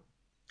see them?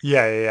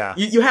 Yeah.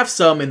 You have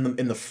some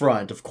in the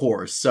front, of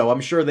course. So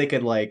I'm sure they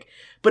could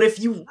but if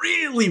you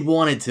really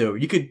wanted to,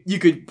 you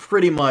could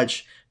pretty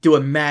much do a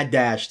mad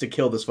dash to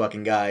kill this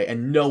fucking guy,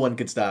 and no one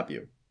could stop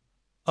you.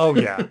 Oh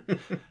yeah.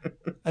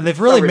 And they've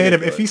So really made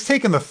him, if ridiculous. he's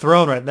taking the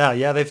throne right now,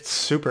 yeah, they've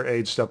super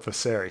aged up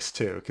Viserys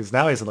too, because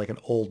now he's like an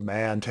old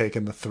man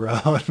taking the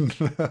throne.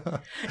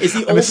 Is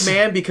he I'm old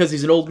man because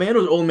he's an old man,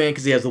 or old man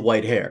because he has the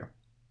white hair?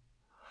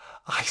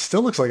 he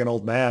still looks like an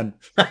old man.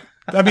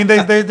 I mean,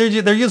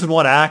 they're using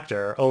one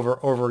actor over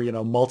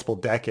multiple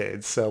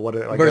decades. So I guess what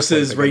are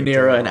Versus they going to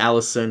Rhaenyra and do?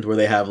 Alicent, where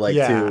they have like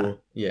Yeah. two.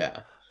 Yeah.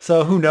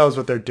 So who knows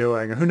what they're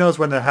doing? Who knows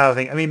when they're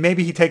having? I mean,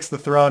 maybe he takes the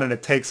throne and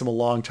it takes him a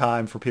long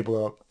time for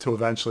people to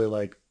eventually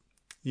like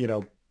you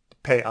know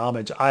pay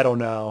homage. I don't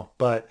know,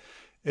 but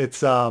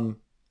it's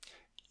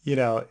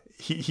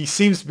he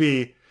seems to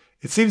be.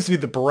 It seems to be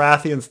the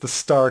Baratheons, the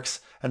Starks,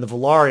 and the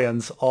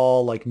Velaryons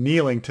all like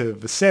kneeling to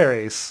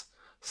Viserys.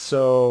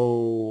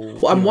 So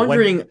Well, I'm when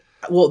wondering.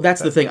 Well,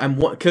 that's the that thing.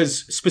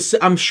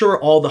 I'm sure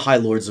all the High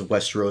Lords of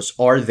Westeros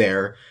are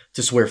there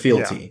to swear yeah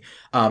fealty,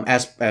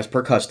 as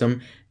per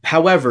custom.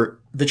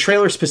 However, the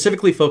trailer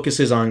specifically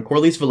focuses on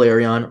Corlys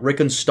Velaryon,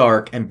 Rickon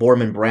Stark, and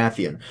Borman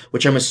Baratheon,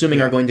 which I'm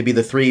assuming are yeah. going to be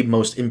the three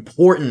most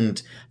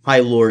important High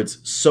Lords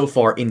so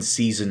far in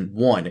season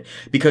one.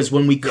 Because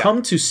when we Yeah.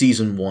 come to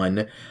season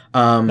one,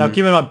 Now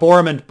keep in mind,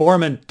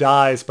 Borman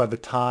dies by the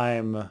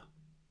time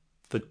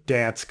the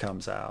dance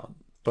comes out.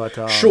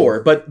 But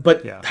sure,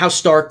 but yeah, how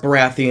Stark,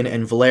 Baratheon,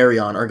 and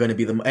Valerion are going to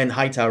be and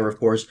Hightower, of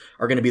course,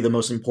 are going to be the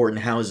most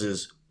important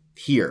houses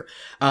here.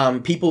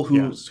 People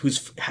yeah, whose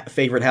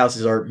favorite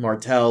houses are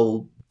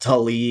Martell,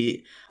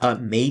 Tully,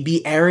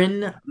 maybe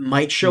Aaron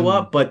might show mm,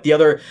 up, but the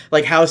other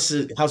like House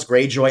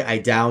Greyjoy, I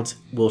doubt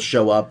will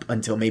show up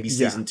until maybe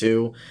yeah, season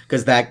two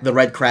because that the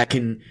Red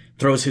Kraken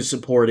throws his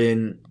support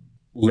in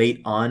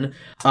late on.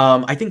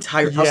 I think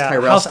House yeah.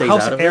 Tyrell stays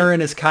out of it. House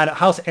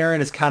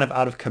Aaron is kind of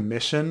out of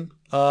commission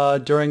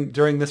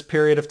during this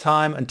period of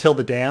time until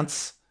the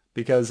dance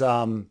because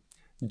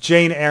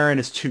Jane Aaron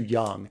is too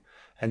young,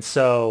 and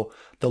so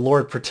the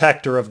Lord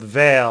Protector of the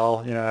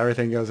Vale,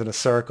 everything goes in a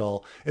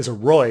circle, is a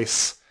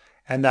Royce,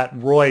 and that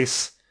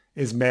Royce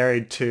is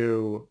married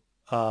to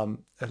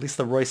at least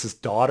the Royce's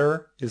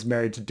daughter is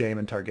married to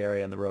Daemon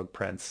Targaryen, the Rogue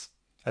Prince,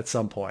 at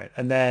some point,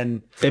 and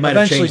then They might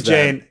have eventually changed that.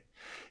 Jane,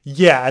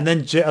 yeah, and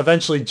then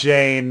eventually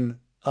Jane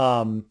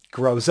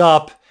grows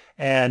up,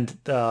 and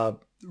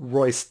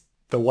Royce,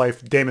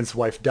 Daemon's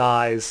wife,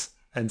 dies,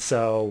 and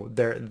so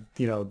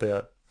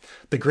the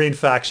Green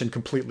faction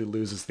completely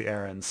loses the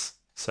Aarons,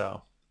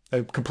 so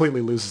it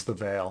completely loses the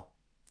Vale,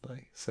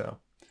 like so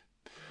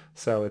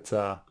it's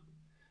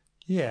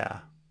yeah.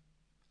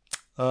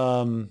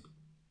 Um,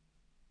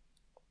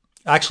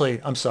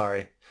 Actually, I'm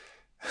sorry.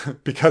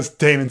 Because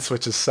Damon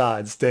switches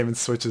sides. Damon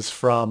loses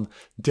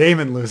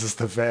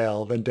the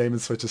Veil, then Damon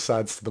switches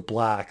sides to the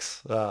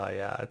Blacks. Oh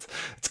yeah,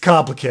 it's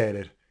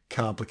complicated.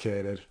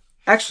 Complicated.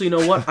 Actually, you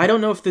know what? I don't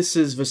know if this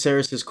is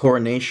Viserys'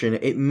 coronation.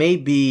 It may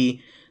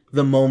be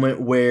the moment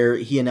where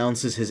he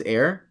announces his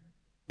heir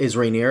is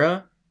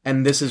Rhaenyra,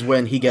 and this is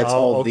when he gets Oh,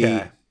 all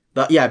okay.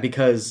 yeah,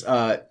 because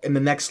in the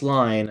next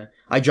line,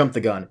 I jumped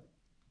the gun.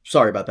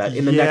 Sorry about that.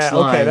 In the next Yeah, okay,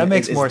 line that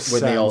makes is more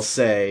when they all sense.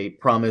 say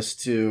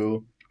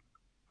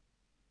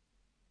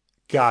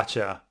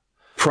Gotcha.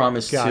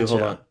 promise to hold on.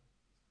 Gotcha.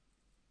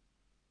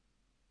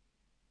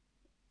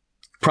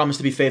 Promise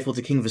to be faithful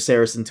to King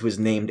Viserys and to his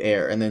named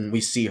heir, and then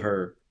we see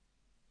her.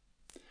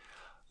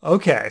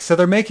 Okay, so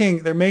they're making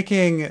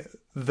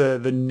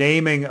the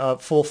naming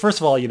of full first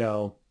of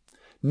all,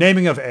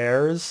 naming of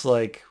heirs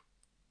like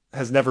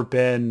has never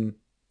been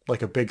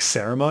like a big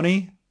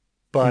ceremony,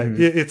 but Mhm.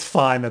 it's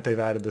fine that they've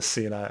added this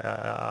scene.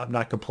 I'm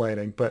not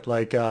complaining, but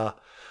like, and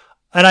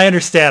I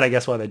understand, I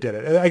guess, why they did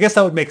it. I guess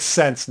that would make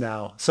sense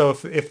now. So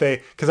if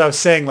they, because I was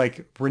saying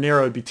like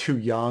Rhaenyra would be too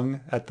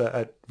young at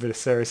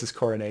Viserys'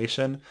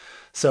 coronation.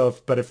 So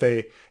but if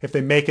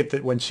they make it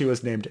that when she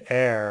was named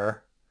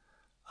heir,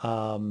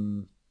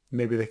 um,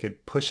 maybe they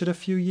could push it a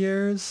few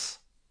years.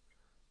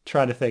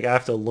 Trying to think, I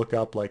have to look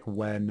up like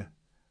when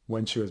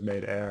she was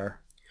made heir,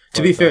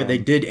 To be but fair, they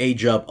did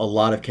age up a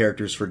lot of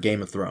characters for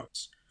Game of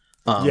Thrones,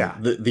 yeah,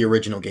 the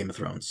original Game of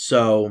Thrones.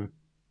 So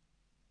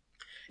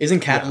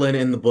isn't yeah. Catelyn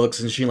in the books?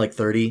 Isn't she like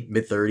 30,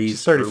 mid She's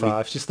 30s, early?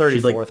 35. She's She's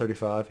like 34,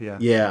 35. Yeah.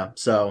 yeah.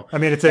 So I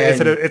mean, and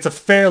it's a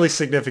fairly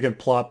significant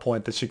plot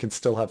point that she can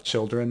still have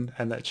children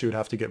and that she would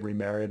have to get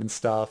remarried and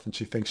stuff. And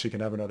she thinks she can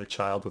have another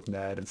child with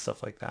Ned and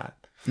stuff like that.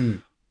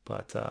 mm,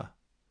 But,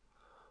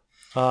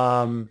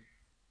 um,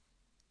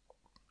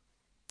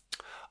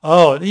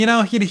 oh,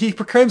 he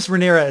proclaims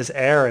Rhaenyra as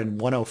heir in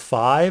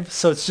 105.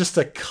 So it's just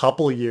a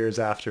couple years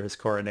after his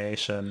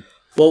coronation.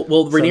 well,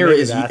 So Rhaenyra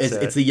maybe is that's it's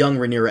it. the young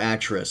Rhaenyra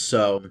actress.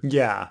 So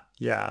Yeah.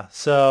 Yeah.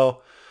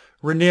 So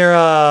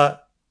Rhaenyra,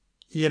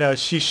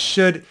 she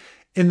should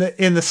in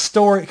the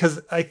story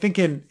because I think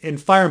in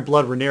Fire and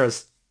Blood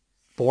Rhaenyra's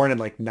born in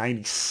like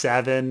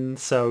 97,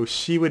 so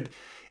she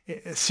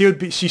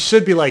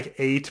should be like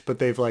 8, but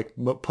they've like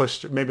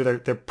pushed, maybe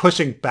they're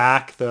pushing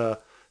back the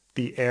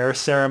heir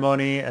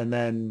ceremony and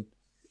then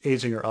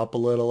aging her up a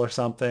little or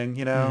something,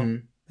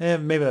 mhm.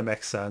 maybe that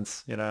makes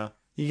sense. You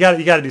got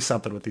to do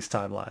something with these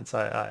timelines.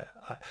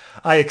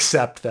 I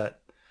accept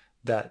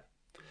that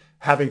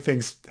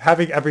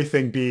having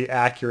everything be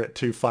accurate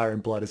to Fire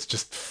and Blood is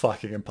just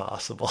fucking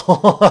impossible.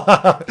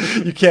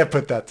 You can't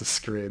put that to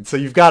screen. So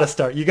you got to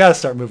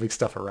start moving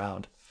stuff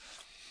around.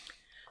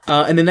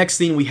 And the next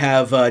scene we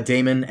have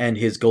Daemon and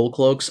his gold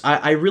cloaks.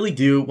 I really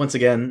do, once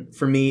again,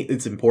 for me,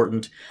 it's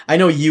important. I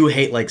know you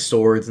hate like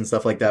swords and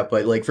stuff like that,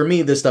 but like for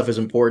me, this stuff is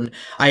important.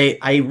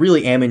 I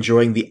really am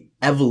enjoying the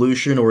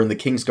evolution, or in the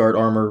Kingsguard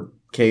armor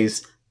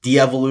case,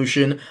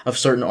 de-evolution of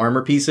certain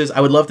armor pieces.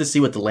 I would love to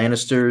see what the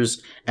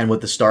Lannisters and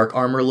what the Stark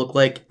armor look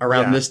like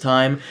around this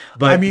time.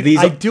 But I mean,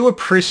 I do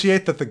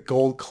appreciate that the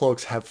gold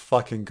cloaks have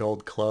fucking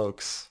gold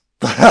cloaks.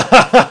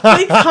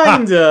 they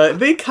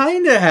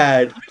kinda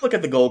had. Look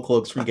at the gold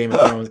cloaks from Game of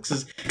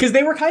Thrones, because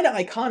they were kind of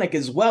iconic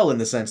as well in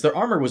the sense their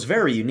armor was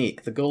very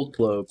unique. The gold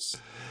cloaks,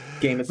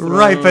 Game of Thrones,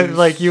 right? But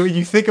like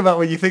you think about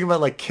when you think about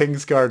like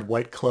Kingsguard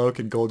white cloak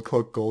and gold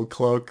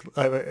cloak,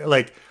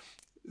 like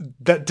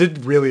that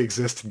didn't really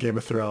exist in Game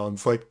of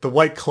Thrones. Like the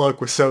white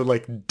cloak was so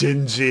like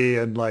dingy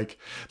and like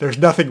there's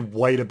nothing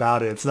white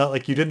about it. It's not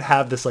like you didn't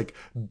have this like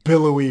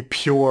billowy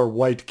pure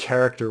white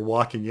character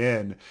walking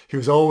in. He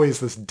was always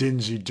this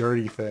dingy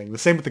dirty thing. The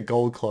same with the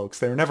gold cloaks.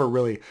 They were never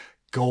really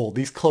gold.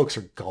 These cloaks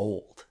are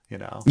gold, you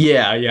know.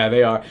 Yeah,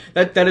 they are.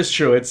 That is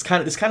true. It's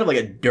kind of like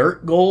a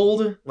dirt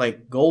gold,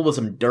 like gold with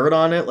some dirt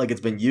on it, like it's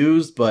been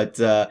used, but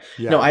no,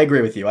 I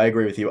agree with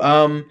you.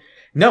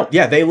 No,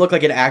 yeah, they look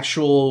like an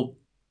actual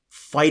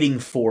fighting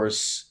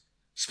force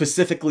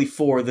specifically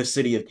for the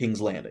city of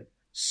King's Landing.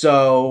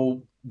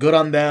 So good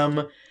on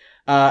them.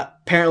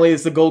 Apparently,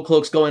 as the gold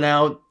cloaks going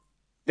out,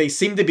 they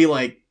seem to be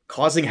like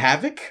causing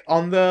havoc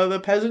on the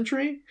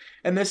peasantry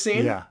in this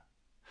scene.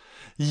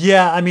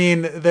 Yeah. I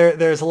mean,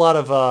 there's a lot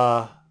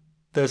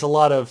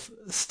of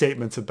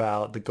statements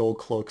about the gold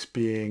cloaks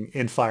being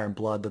in Fire and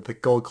Blood, that the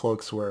gold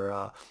cloaks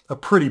were a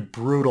pretty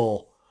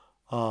brutal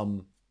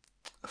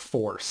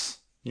force.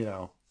 You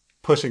know,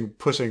 pushing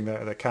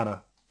the kind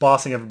of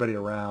bossing everybody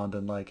around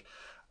and like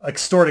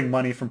extorting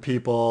money from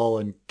people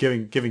and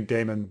giving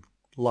Daemon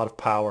a lot of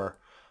power.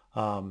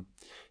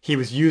 He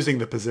was using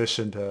the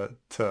position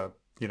to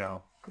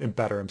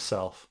better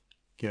himself,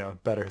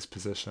 better his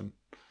position.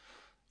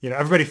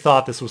 Everybody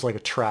thought this was like a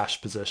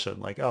trash position.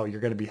 Like, oh,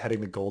 you're going to be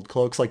heading the gold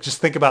cloaks. Like, just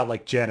think about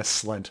like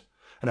Janis Slynt,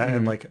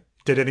 and like,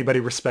 did anybody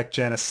respect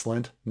Janis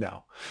Slynt?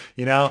 No,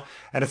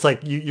 and it's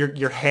like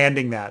you're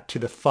handing that to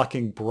the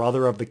fucking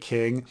brother of the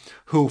king,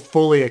 who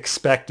fully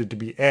expected to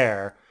be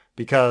heir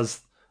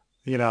because,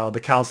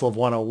 the Council of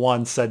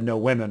 101 said no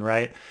women,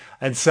 right?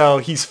 And so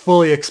he's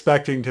fully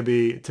expecting to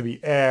be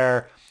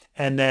heir,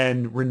 and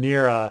then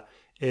Rhaenyra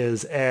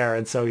is heir,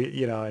 and so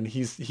and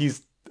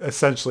he's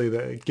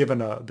essentially given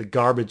the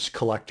garbage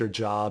collector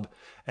job,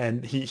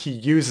 and he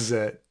uses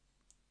it.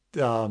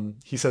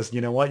 He says,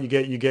 you know what, you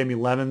gave me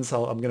lemons,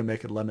 I'm gonna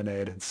make it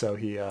lemonade, and so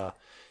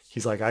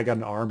he's like, I got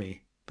an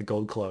army, the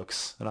Gold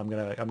Cloaks, and I'm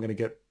gonna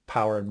get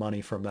power and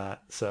money from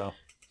that. So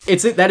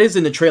that is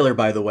in the trailer,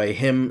 by the way.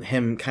 Him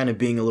kind of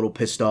being a little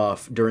pissed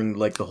off during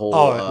like the whole.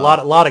 A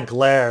lot of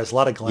glares, a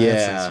lot of glances.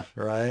 Yeah.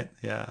 Right.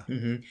 Yeah.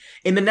 Mm-hmm.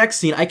 In the next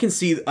scene, I can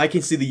see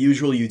the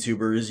usual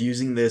YouTubers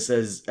using this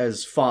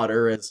as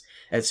fodder,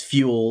 as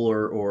fuel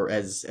or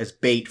as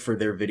bait for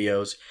their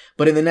videos.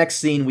 But in the next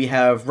scene, we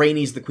have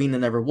Rhaenys, the queen that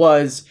never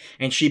was,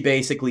 and she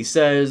basically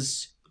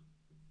says,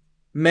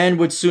 "Men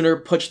would sooner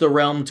put the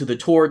realm to the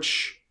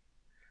torch.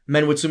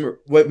 Men would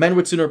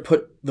sooner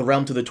put the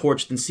realm to the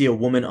torch than see a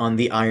woman on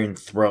the Iron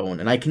Throne."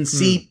 And I can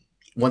see,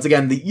 once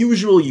again, the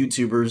usual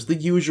YouTubers, the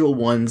usual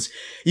ones,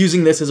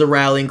 using this as a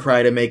rallying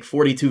cry to make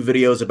 42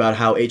 videos about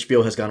how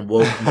HBO has gone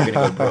woke and they're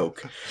going to go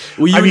broke.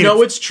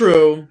 Well, it's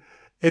true.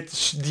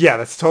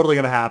 That's totally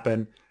going to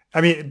happen. I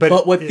mean,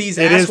 but what these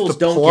assholes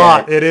don't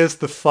plot, get, it is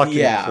the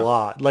fucking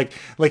plot. Like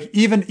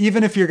even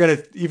if you're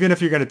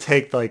gonna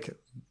take like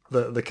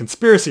the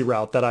conspiracy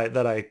route that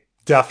I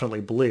definitely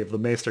believe, the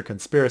Maester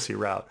conspiracy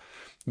route,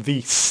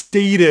 the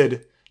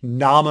stated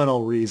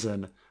nominal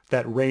reason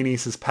that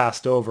Rhaenys is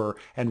passed over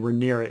and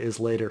Rhaenyra is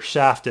later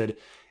shafted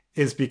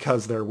is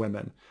because they're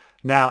women.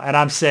 Now, and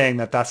I'm saying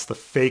that that's the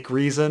fake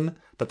reason,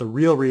 that the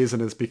real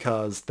reason is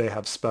because they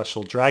have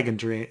special dragon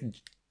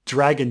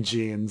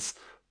genes,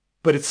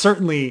 but it's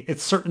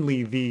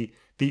certainly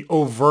the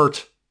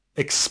overt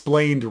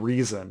explained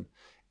reason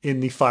in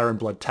the Fire and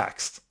Blood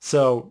text.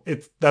 So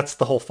that's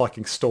the whole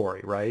fucking story,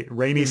 right?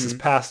 Rhaenys is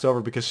passed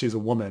over because she's a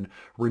woman.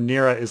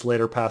 Rhaenyra is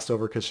later passed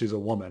over because she's a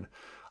woman.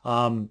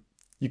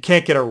 You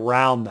can't get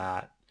around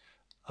that.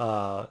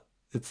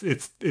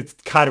 It's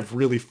kind of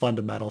really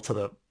fundamental to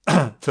the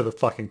to the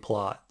fucking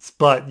plot.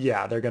 But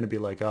yeah, they're going to be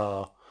like,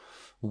 oh,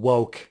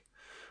 woke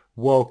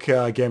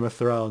Game of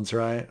Thrones,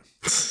 right?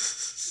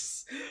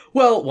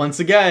 Well, once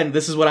again,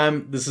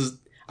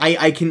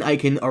 I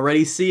can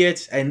already see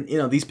it, and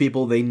these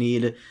people, they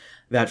need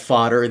that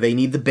fodder, they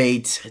need the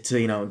bait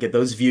to get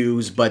those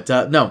views. But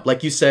no,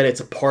 like you said, it's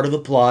a part of the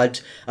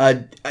plot.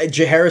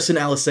 Jaehaerys and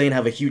Alysanne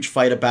have a huge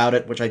fight about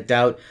it, which I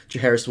doubt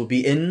Jaehaerys will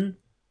be in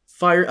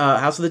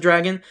House of the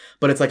Dragon,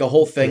 but it's like a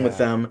whole thing with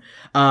them.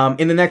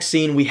 In the next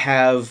scene, we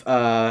have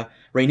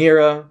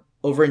Rhaenyra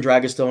over in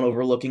Dragonstone,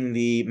 overlooking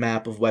the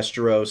map of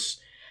Westeros,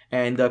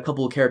 and a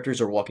couple of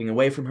characters are walking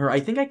away from her. I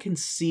think I can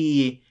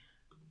see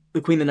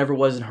the Queen that Never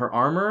Was in her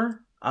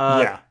armor.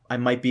 Yeah. I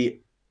might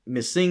be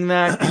missing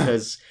that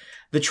because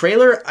the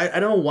trailer. I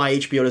don't know why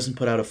HBO doesn't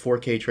put out a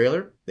 4K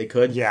trailer. They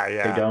could. Yeah, They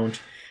yeah. don't.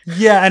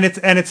 Yeah, and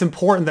it's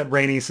important that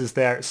Rhaenys is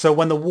there. So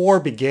when the war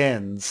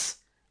begins,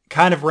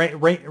 kind of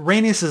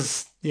Rhaenys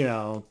is,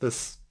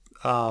 this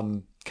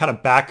kind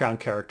of background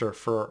character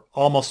for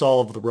almost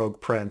all of the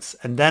Rogue Prince.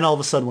 And then all of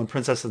a sudden when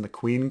Princess and the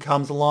Queen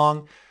comes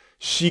along,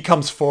 she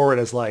comes forward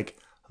as like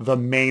the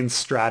main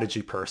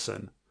strategy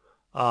person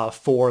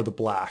for the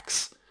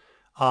Blacks.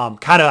 Kind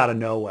of out of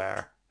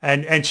nowhere.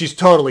 And she's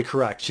totally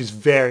correct.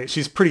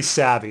 She's pretty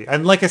savvy.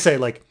 And like I say,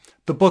 like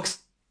the books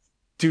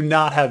do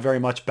not have very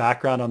much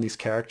background on these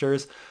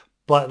characters,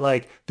 but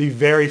like the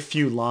very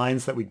few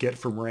lines that we get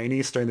from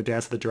Rhaenys during the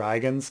Dance of the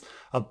Dragons,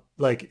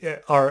 like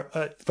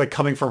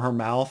coming from her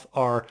mouth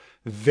are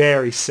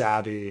very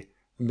savvy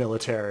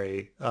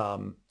military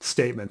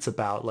statements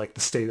about like the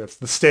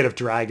state of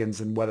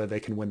dragons and whether they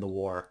can win the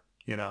war.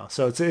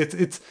 So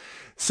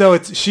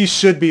she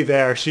should be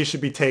there. She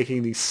should be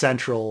taking the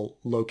central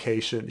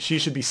location. She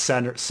should be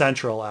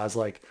central as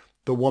like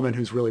the woman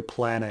who's really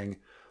planning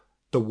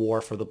the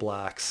war for the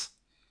Blacks.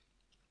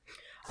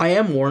 I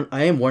am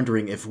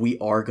wondering if we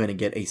are going to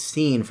get a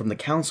scene from the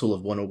Council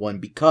of 101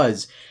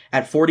 because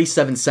at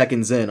 47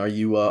 seconds in, are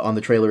you on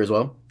the trailer as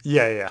well?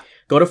 Yeah, yeah.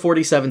 Go to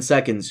 47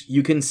 seconds.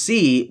 You can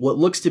see what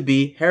looks to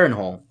be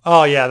Harrenhal.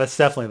 Oh, yeah, that's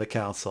definitely the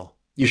Council.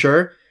 You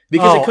sure?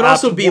 Because it could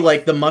also be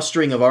like the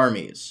mustering of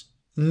armies.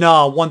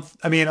 No,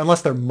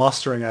 unless they're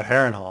mustering at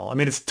Harrenhal. I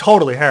mean, it's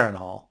totally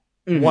Harrenhal.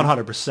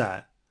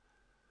 100%.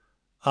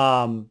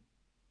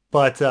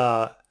 But,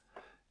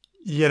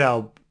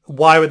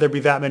 why would there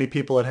be that many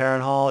people at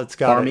Harrenhal? It's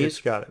got it.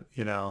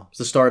 It's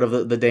the start of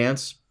the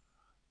dance.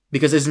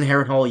 Because isn't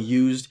Harrenhal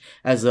used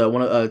as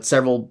one of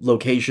several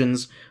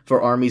locations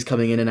for armies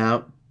coming in and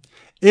out?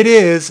 It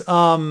is.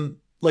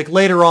 Like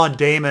later on,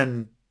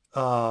 Daemon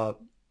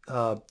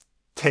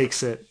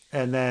takes it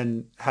and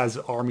then has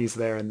armies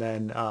there, and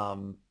then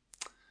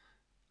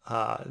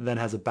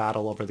has a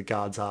battle over the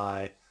God's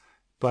Eye.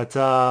 But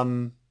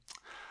there's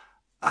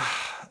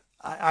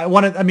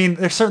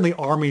certainly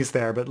armies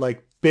there, but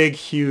like big,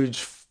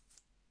 huge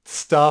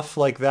stuff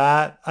like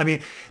that. I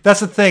mean, that's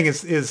the thing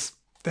is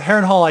the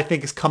Harrenhal, I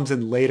think, comes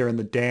in later in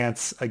the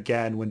dance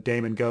again when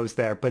Daemon goes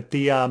there. But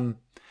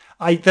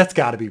that's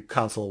got to be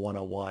Council of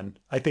 101.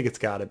 I think it's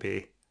got to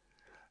be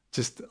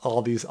just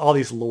all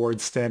these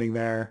lords standing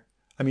there.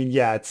 I mean,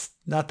 yeah, it's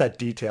not that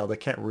detailed. I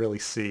can't really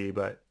see,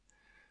 but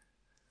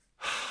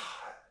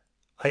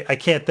I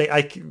can't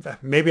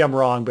think. Maybe I'm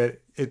wrong,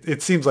 but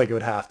it seems like it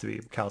would have to be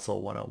Council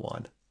of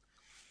 101.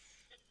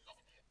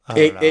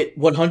 It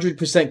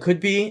 100% could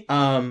be.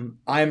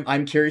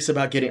 I'm curious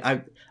about getting.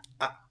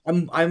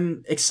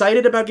 I'm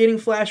excited about getting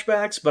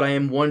flashbacks, but I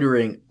am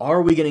wondering,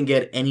 are we going to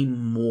get any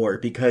more?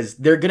 Because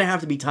they're going to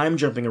have to be time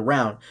jumping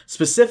around,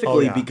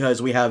 specifically because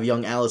we have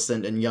young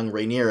Alicent and young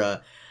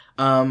Rhaenyra.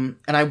 And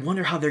I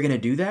wonder how they're going to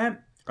do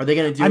that. Are they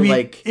going to do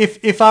like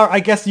I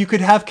guess you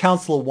could have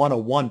Council of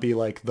 101 be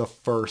like the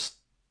first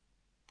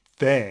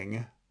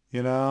thing,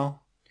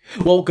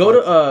 Well, go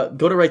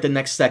to right the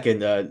next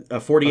second.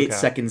 48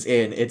 seconds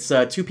in, it's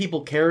two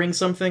people carrying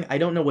something. I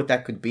don't know what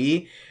that could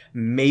be.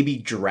 Maybe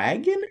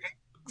dragon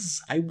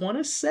eggs, I want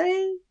to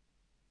say.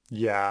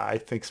 Yeah, I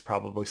think it's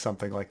probably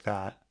something like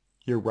that.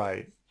 You're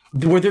right.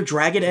 Were there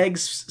dragon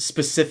eggs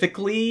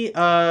specifically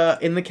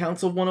in the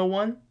Council of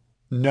 101?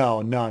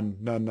 No,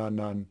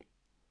 none.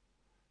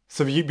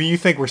 So you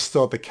think we're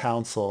still at the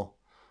council?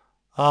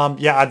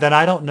 Yeah, then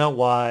I don't know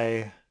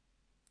why.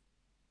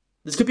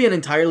 This could be an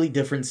entirely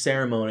different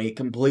ceremony,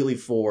 completely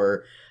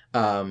for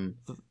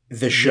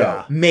the show.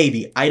 Yeah.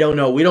 Maybe. I don't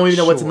know. We don't even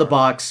know what's in the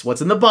box.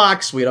 What's in the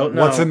box? We don't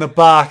know. What's in the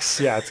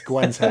box? Yeah, it's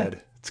Gwen's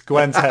head. It's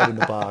Gwen's head in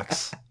the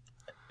box.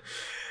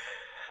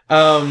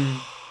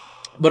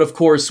 But of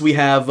course, we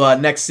have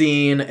next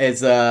scene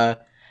is young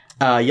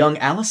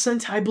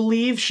Alicent, I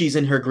believe. She's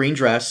in her green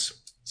dress.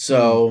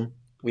 So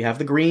we have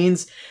the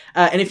greens.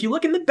 And if you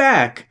look in the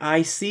back,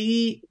 I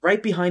see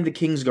right behind the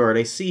Kingsguard,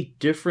 I see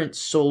different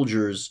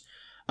soldiers.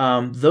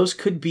 Those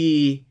could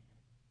be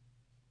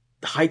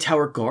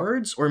Hightower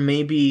guards or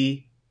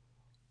maybe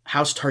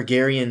House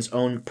Targaryen's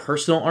own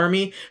personal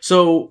army.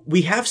 So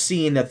we have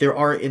seen that there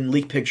are, in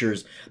leaked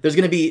pictures, there's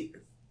going to be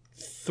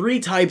 3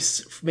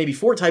 types, maybe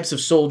 4 types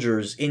of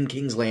soldiers in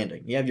King's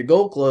Landing. You have your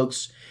Gold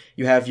Cloaks,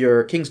 you have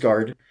your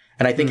Kingsguard,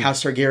 and I think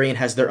House Targaryen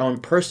has their own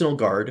personal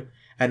guard,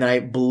 and then I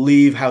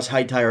believe House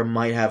Hightower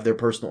might have their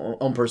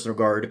own personal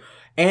guard,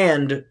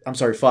 and,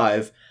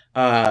 5,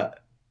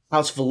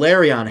 House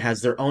Velaryon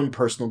has their own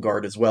personal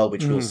guard as well,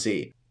 which we'll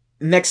see.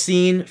 Next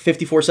scene,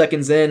 54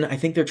 seconds in, I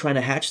think they're trying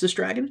to hatch this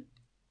dragon.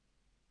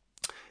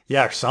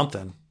 Yeah, or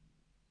something.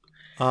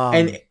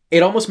 And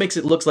it almost makes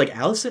it look like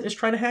Alicent is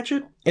trying to hatch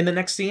it in the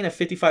next scene at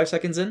 55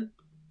 seconds in.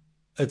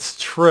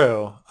 It's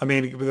true. I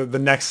mean, the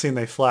next scene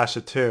they flash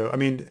it too. I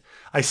mean,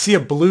 I see a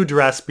blue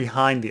dress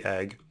behind the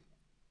egg.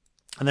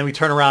 And then we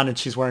turn around and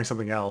she's wearing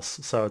something else,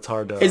 so it's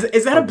hard to.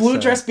 Is that a blue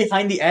dress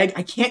behind the egg?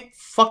 I can't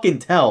fucking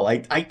tell.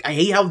 I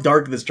hate how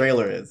dark this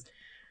trailer is.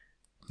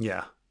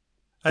 Yeah.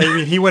 I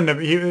mean, he wouldn't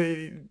have.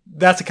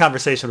 That's a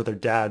conversation with her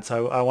dad,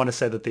 so I want to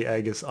say that the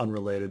egg is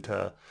unrelated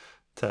to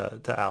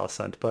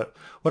Alicent. But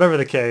whatever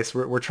the case,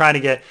 we're trying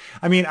to get.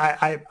 I mean,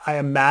 I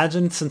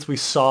imagine since we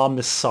saw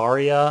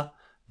Mysaria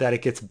that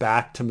it gets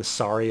back to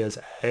Mysaria's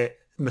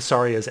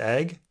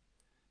egg,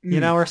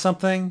 or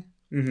something.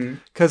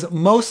 Because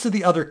most of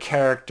the other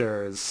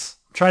characters,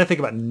 I'm trying to think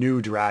about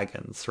new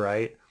dragons,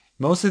 right?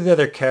 Most of the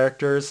other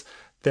characters,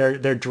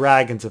 their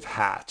dragons have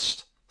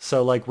hatched.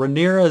 So like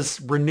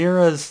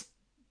Rhaenyra's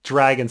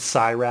dragon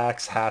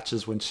Syrax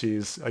hatches when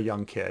she's a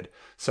young kid.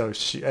 So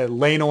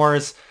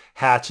Laenor's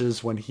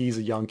hatches when he's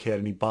a young kid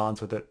and he bonds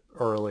with it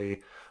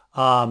early.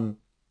 Lana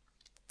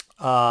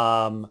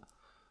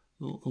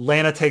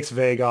takes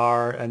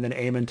Vhagar and then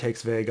Aemon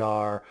takes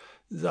Vhagar.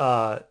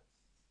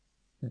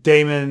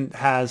 Daemon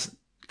has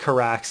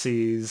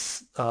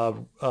Caraxes.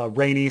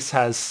 Rhaenys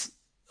has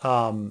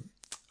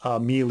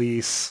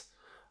Meleys.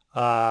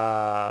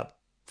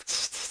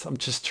 I'm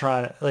just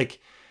trying to, like,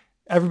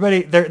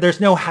 everybody,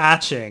 there's no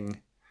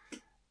hatching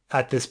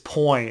at this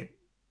point,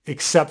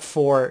 except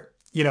for,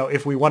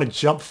 if we want to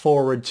jump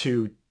forward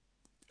to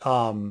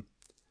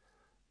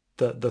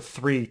the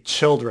three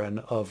children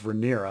of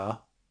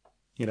Rhaenyra,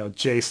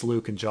 Jace,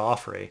 Luke, and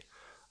Joffrey.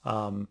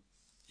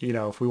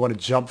 If we want to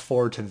jump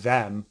forward to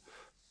them.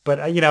 But,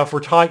 if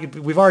we're talking,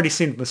 we've already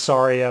seen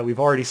Mysaria,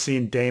 we've already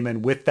seen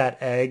Daemon with that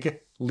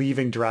egg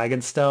leaving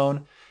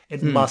Dragonstone.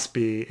 It must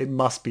be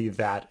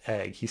that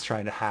egg. He's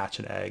trying to hatch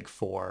an egg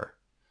for,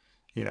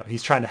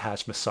 he's trying to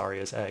hatch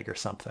Mysaria's egg or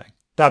something.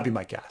 That'd be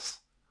my guess.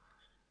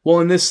 Well,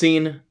 in this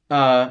scene,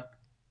 Otto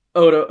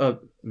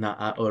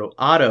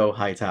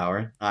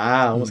Hightower,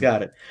 almost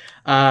got it,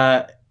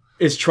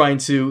 is trying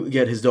to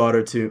get his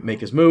daughter to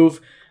make their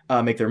move.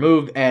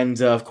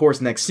 And, of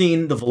course, next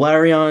scene, the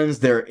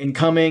Velaryons, they're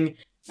incoming.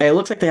 It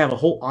looks like they have a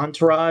whole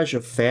entourage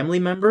of family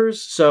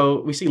members.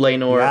 So we see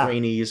Laenor,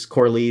 Rhaenys,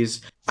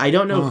 Corlys. I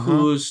don't know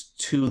who's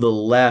to the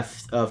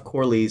left of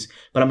Corlys,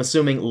 but I'm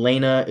assuming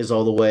Laena is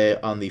all the way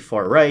on the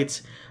far right.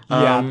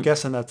 I'm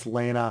guessing that's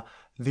Laena.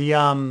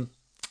 I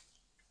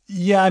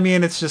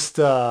mean, it's just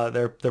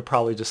they're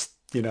probably just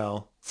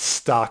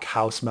stock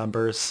house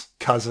members,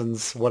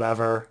 cousins,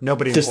 whatever.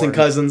 Nobody distant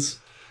important. Cousins.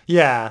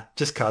 Yeah,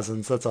 just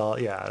cousins. That's all.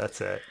 Yeah, that's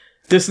it.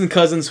 Distant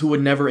cousins who would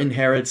never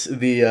inherit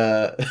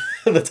the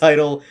the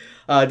title,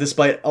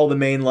 despite all the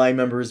mainline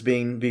members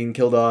being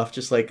killed off,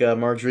 just like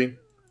Marjorie.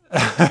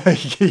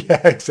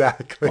 Yeah,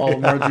 exactly. All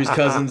Marjorie's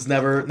cousins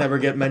never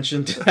get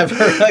mentioned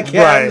ever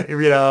again.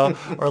 Right,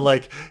 or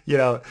like,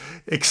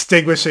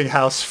 extinguishing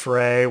House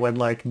Frey when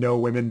like no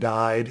women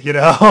died,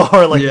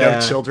 or like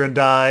no children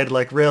died.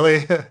 Like,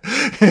 really?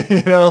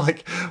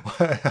 Like,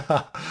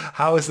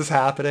 how is this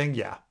happening?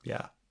 Yeah.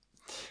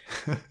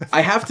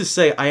 I have to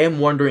say, I am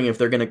wondering if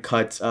they're going to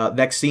cut,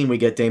 next scene we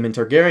get Daemon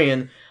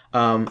Targaryen.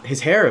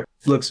 His hair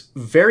looks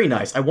very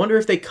nice. I wonder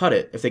if they cut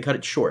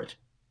it short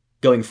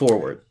going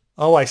forward.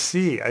 Oh, I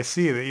see.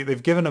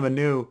 They've given him a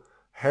new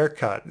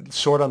haircut,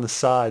 short on the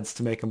sides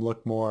to make him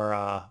look more,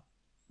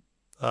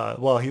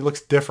 well, he looks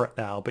different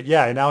now. But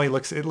yeah, now it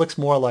looks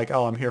more like,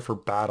 oh, I'm here for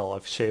battle.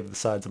 I've shaved the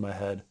sides of my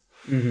head.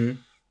 Mm-hmm.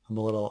 I'm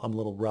a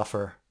little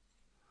rougher.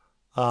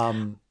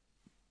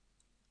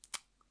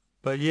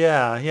 But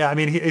yeah. I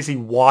mean, is he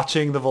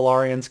watching the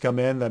Velaryons come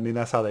in? I mean,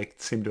 that's how they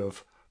seem to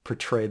have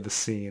portrayed the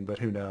scene, but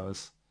who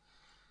knows?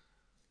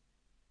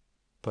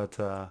 But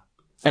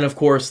and of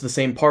course, the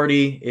same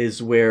party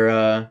is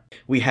where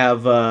we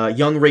have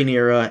young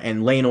Rhaenyra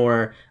and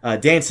Laenor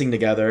dancing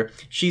together.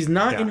 She's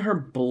not in her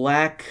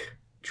black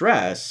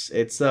dress;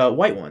 it's a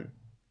white one.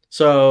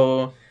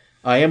 So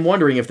I am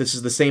wondering if this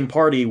is the same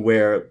party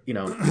where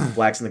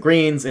blacks and the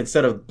greens,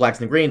 instead of blacks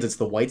and the greens, it's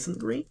the whites and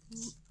the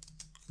greens.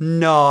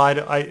 No,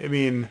 I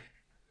mean,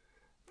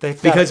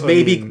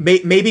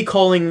 maybe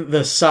calling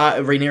the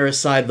side, Rhaenyra's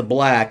side, the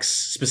blacks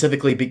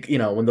specifically,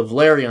 when the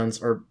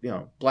Velaryons are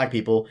black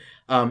people,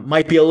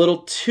 might be a little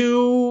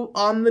too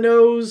on the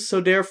nose.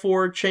 So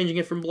therefore, changing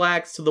it from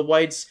blacks to the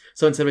whites.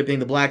 So instead of it being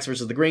the blacks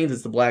versus the greens,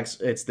 it's the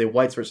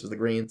whites versus the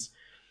greens.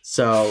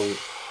 So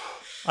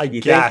I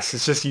guess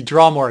it's just you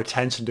draw more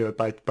attention to it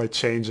by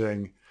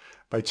changing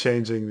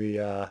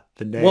the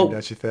name,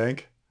 don't you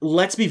think?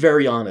 Let's be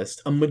very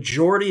honest. A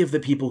majority of the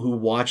people who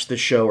watch the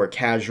show are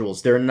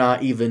casuals. They're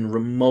not even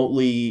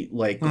remotely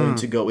going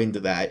to go into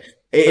that.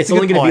 It's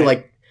only going to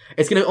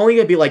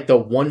be like the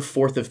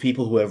 1/4 of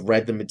people who have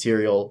read the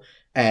material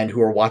and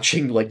who are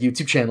watching like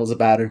YouTube channels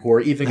about it who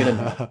are even going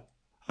to know.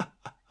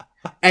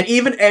 And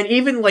even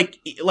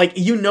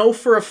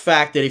for a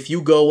fact that if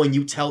you go and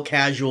you tell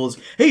casuals,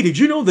 hey, did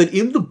you know that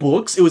in the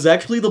books it was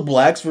actually the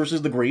blacks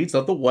versus the greens,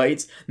 not the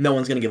whites? No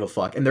one's going to give a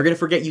fuck, and they're going to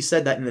forget you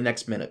said that in the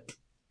next minute.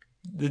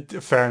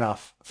 Fair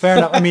enough.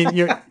 I mean,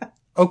 you're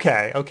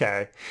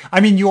okay. I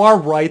mean, you are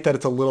right that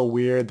it's a little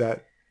weird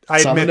that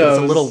it's a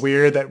little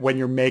weird that when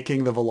you're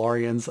making the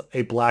Velaryons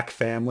a black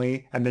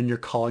family and then you're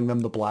calling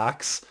them the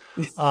blacks.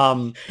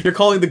 You're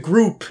calling the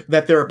group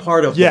that they're a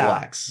part of the Yeah,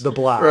 blacks. the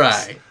blacks.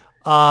 Right.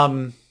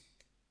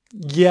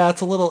 Yeah,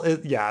 it's a little.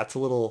 It's a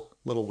little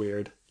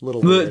weird.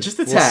 Little weird. Just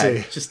a We'll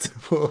see. tad. Just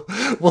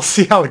We'll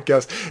see how it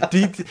goes.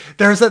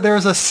 There's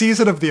a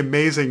season of The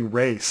Amazing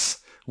Race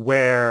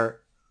where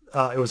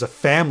it was a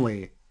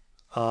family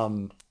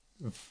um,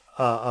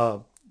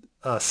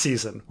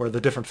 season where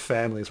the different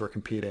families were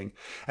competing,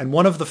 and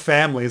one of the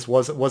families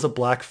was a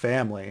black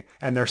family,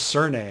 and their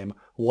surname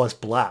was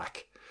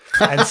Black.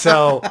 And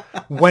so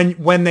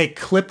when they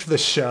clipped the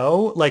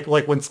show, like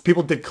when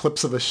people did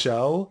clips of the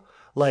show,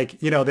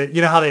 like you know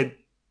how they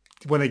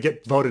when they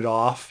get voted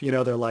off,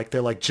 they're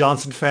like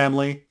Johnson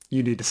family,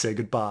 you need to say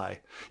goodbye.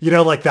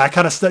 Like that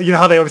kind of stuff. You know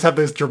how they always have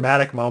those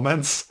dramatic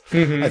moments.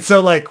 mm-hmm. And so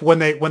like when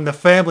the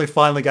family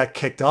finally got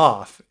kicked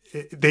off,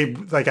 they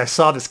like I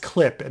saw this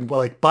clip and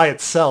like by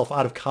itself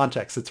out of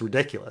context, it's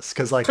ridiculous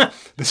because like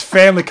this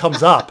family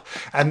comes up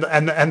and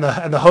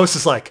the host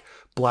is like,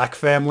 Black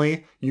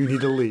family, you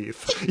need to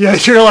leave. Yeah,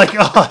 you're like,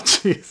 oh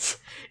jeez.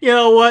 You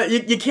know what?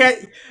 You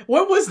can't.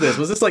 What was this?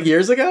 Was this like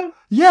years ago?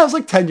 Yeah, it was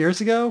like 10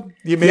 years ago.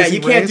 The Amazing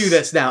you can't Race. do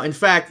this now. In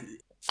fact,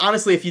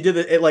 honestly, if you did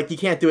it, like you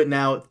can't do it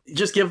now.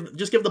 Just give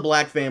the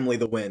black family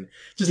the win.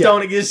 Just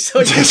don't. Just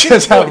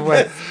have a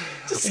win.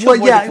 Well,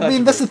 yeah, I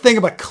mean that's the thing. thing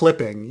about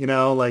clipping.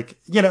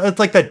 It's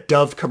like that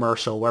Dove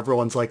commercial where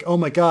everyone's like, oh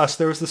my gosh,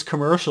 there was this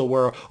commercial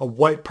where a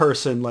white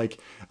person, like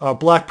a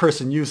black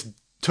person,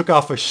 took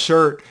off a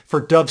shirt for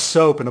Dove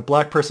soap, and a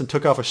black person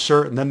took off a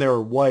shirt, and then they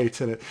were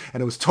white, and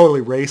it was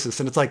totally racist.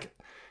 And it's like,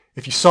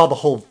 if you saw the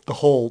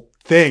whole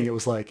thing, it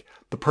was like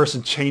the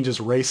person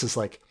changes races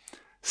like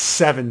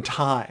 7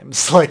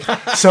 times. Like,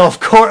 so of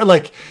course,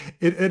 like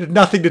it had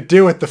nothing to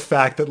do with the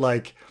fact that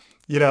like,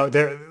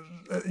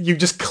 you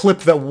just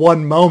clipped that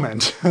one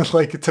moment,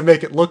 like to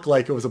make it look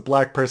like it was a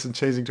black person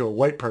changing to a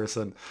white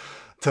person.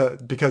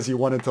 Because you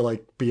wanted to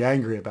like be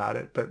angry about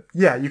it. But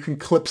yeah, you can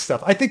clip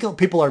stuff. I think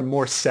people are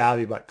more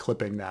savvy about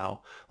clipping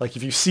now. Like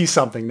if you see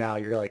something now,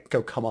 you're like,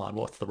 oh, come on,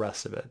 what's the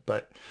rest of it?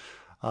 But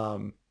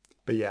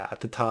yeah,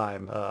 at the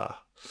time,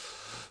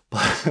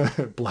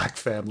 black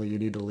family, you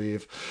need to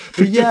leave.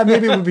 But yeah,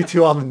 maybe it would be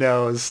too on the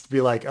nose to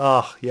be like,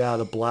 oh yeah,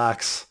 the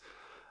blacks,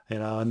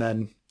 and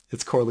then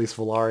it's Corlys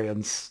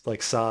Velarion's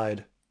like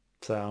side.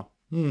 So,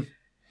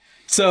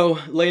 So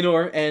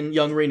Laenor and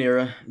young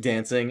Rhaenyra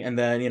dancing, and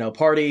then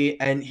party.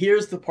 And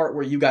here's the part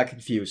where you got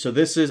confused. So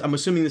I'm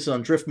assuming this is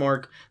on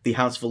Driftmark, the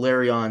House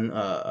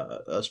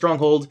Valerion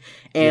stronghold,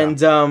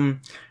 and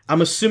I'm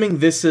assuming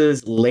this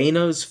is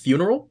Laena's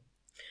funeral,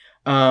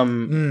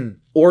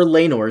 or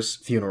Laenor's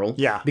funeral.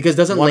 Yeah, because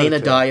doesn't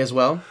Laena die as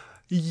well?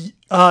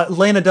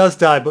 Laena does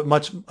die, but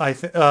much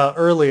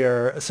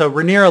earlier. So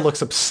Rhaenyra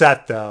looks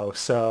upset though.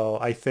 So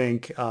I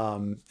think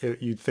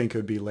you'd think it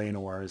would be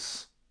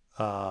Laenor's.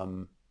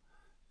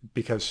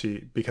 Because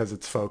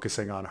it's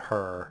focusing on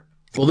her.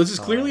 Well, this is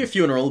clearly a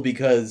funeral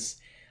because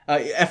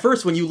at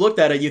first when you looked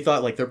at it, you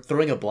thought like they're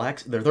throwing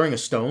a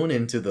stone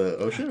into the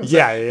ocean.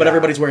 Yeah. But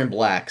everybody's wearing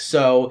black.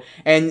 So,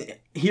 and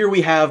here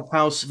we have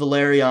House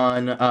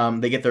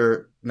Valerion. They get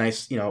their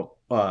nice,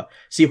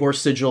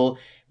 seahorse sigil.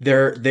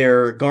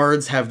 Their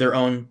guards have their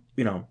own,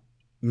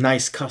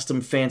 nice custom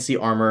fancy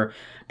armor.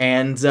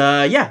 And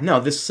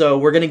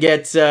we're gonna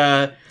get.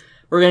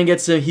 We're going to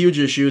get some huge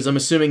issues. I'm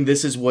assuming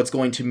this is what's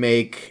going to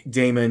make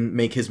Daemon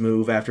make his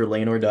move after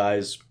Laenor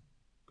dies.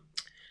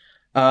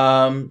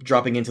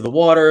 Dropping into the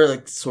water,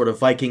 like sort of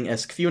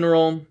Viking-esque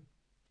funeral.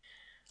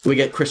 We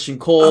get Christian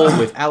Cole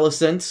with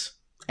Alicent.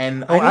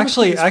 And I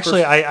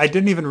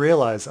didn't even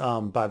realize,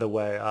 by the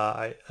way,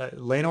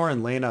 Laenor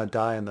and Laena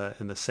die in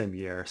the same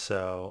year.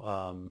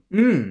 So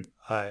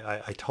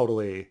I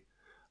totally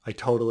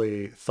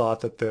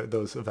thought that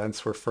those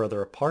events were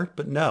further apart,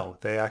 but no,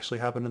 they actually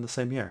happened in the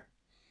same year.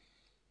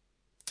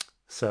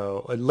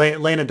 So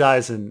Laena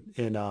dies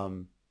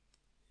in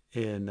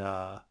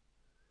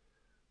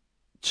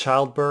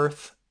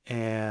childbirth,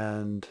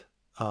 and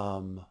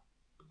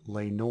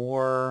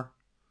Laenor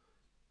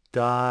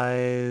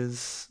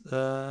dies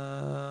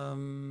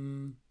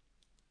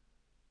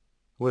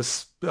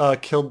was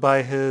killed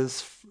by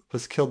his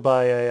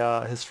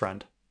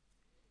friend.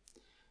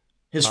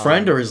 His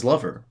friend or his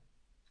lover?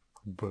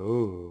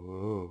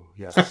 Boo.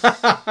 Yes.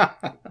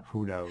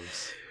 Who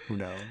knows?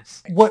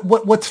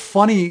 What's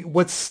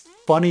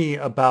funny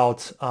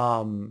about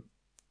the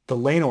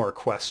Laenor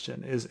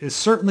question is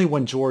certainly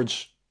when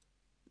George,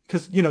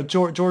 because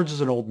George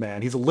is an old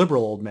man, he's a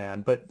liberal old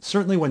man, but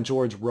certainly when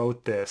George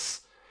wrote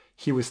this,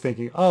 he was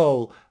thinking,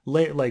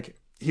 like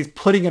he's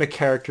putting in a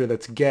character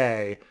that's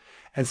gay,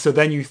 and so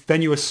then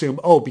you assume,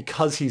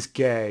 because he's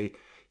gay,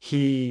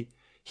 he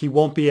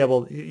won't be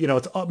able,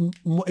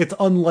 it's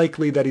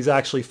unlikely that he's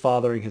actually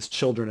fathering his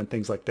children and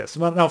things like this.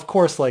 Now, of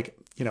course, like,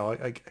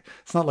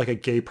 it's not like a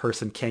gay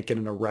person can't get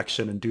an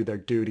erection and do their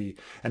duty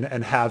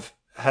and have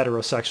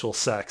heterosexual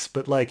sex.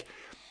 But like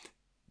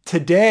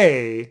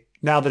today,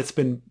 now that it's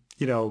been,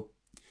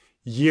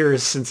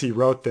 years since he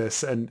wrote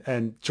this,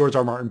 and George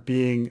R. Martin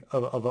being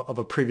of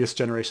a previous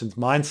generation's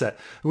mindset,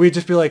 we'd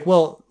just be like,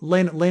 well,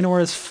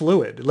 Laenor is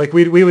fluid. Like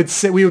we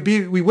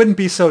wouldn't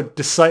be so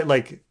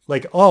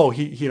oh,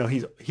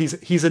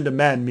 he's into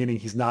men, meaning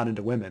he's not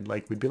into women.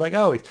 Like we'd be like,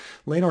 oh,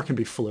 Laenor can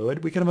be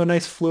fluid. We can have a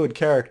nice fluid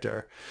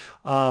character.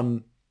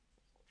 So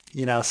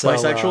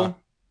bisexual.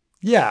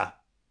 Yeah,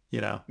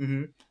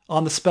 Mm-hmm.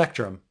 on the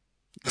spectrum.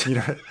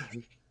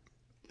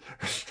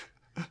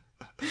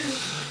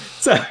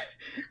 So,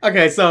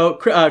 okay, so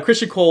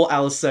Christian Cole,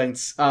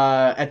 Alicent.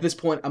 At this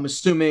point, I'm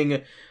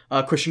assuming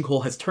Christian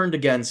Cole has turned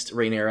against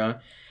Rhaenyra.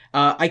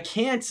 I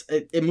can't.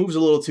 It moves a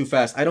little too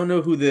fast. I don't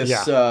know who this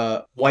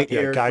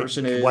white-haired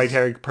person is.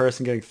 White-haired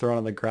person getting thrown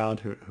on the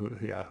ground.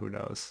 Who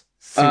knows?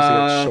 Seems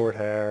to get short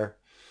hair.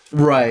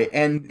 Right,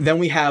 and then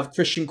we have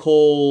Christian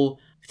Cole.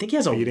 I think he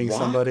has beating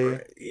somebody.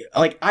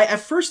 Like at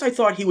first I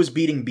thought he was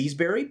beating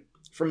Beesbury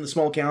from the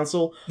Small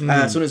Council.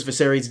 As soon as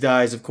Viserys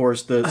dies, of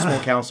course, the Small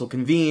Council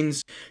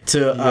convenes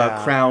to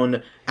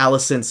crown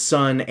Alicent's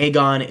son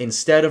Aegon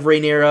instead of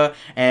Rhaenyra,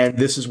 and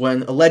this is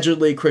when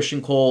allegedly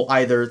Christian Cole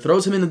either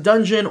throws him in the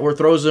dungeon or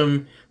throws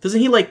him.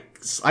 Doesn't he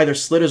either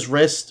slit his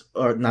wrist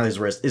or not his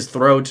wrist, his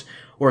throat,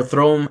 or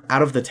throw him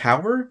out of the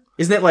tower?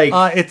 Isn't it like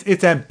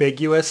it's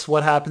ambiguous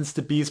what happens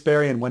to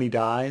Beesbury and when he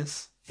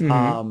dies?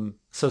 Mm-hmm.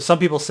 So some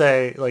people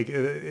say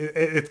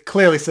it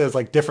clearly says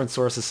different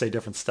sources say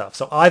different stuff.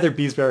 So either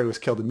Beesbury was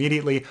killed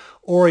immediately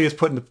or he was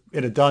put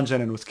in a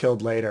dungeon and was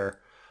killed later.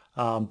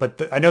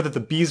 But I know that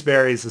the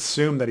Beesburys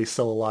assume that he's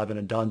still alive in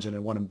a dungeon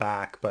and want him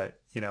back,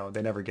 but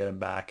they never get him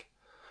back.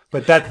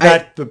 But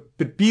the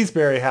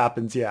Beesbury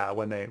happens,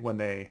 when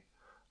they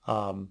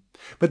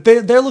but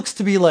there looks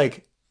to be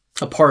like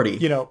a party,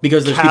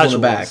 because there's people in the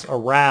back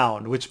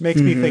around, which makes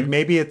me think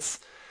maybe it's.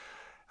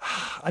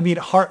 I mean,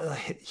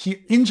 he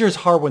injures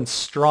Harwin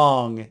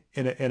Strong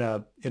in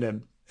a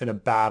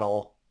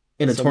battle,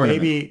 in a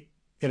tournament, maybe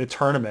in a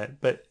tournament,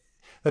 but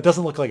that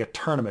doesn't look like a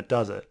tournament,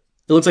 does it?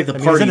 It looks like the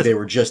party they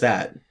were just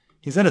at.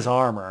 He's in his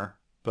armor,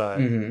 but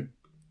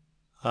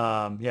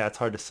it's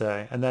hard to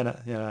say. And then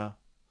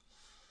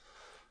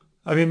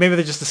I mean, maybe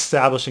they're just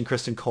establishing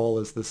Christian Cole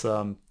as this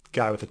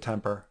guy with a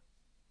temper.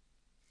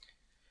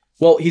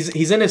 Well, he's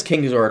in his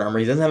Kingsguard armor.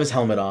 He doesn't have his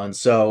helmet on.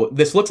 So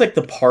this looks like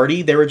the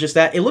party they were just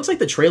at. It looks like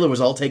the trailer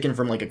was all taken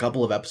from a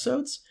couple of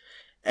episodes.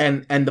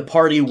 And the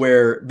party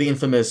where the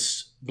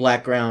infamous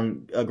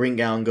green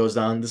gown goes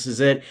on. This is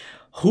it.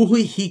 Who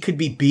he could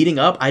be beating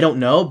up, I don't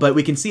know, but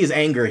we can see his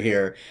anger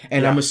here.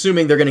 And I'm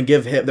assuming they're going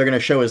to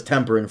show his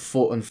temper in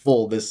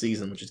full this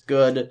season, which is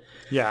good.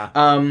 Yeah.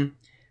 I'm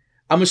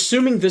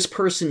assuming this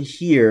person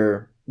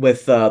here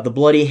with the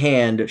bloody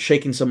hand,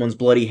 shaking someone's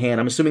bloody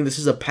hand. I'm assuming this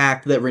is a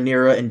pact that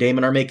Rhaenyra and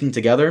Daemon are making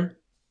together.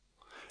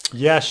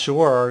 Yeah,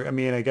 sure. I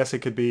mean, I guess it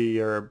could be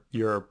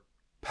your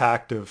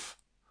pact of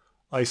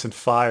ice and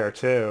fire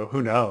too.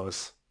 Who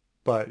knows?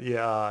 But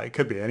yeah, it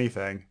could be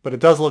anything. But it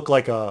does look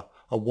like a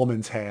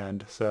woman's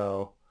hand,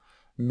 so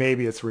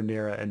maybe it's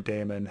Rhaenyra and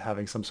Daemon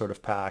having some sort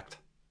of pact.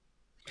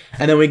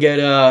 And then we get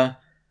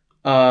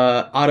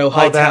Otto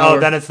Hightower.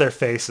 Then it's their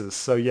faces.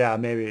 So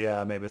maybe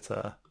it's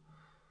a.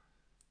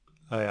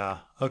 Oh yeah.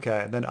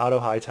 Okay. Then Otto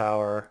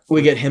Hightower.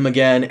 We get him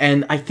again,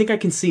 and I think I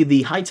can see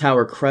the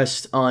Hightower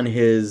crest on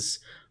his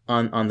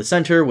on the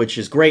center, which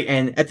is great.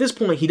 And at this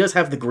point, he does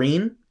have the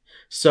green.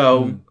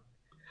 So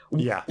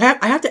yeah,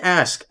 I have to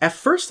ask. At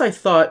first, I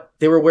thought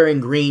they were wearing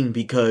green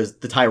because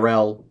the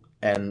Tyrell,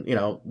 and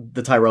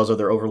the Tyrells are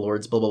their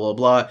overlords. Blah blah blah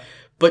blah.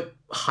 But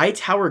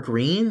Hightower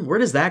green? Where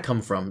does that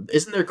come from?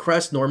 Isn't their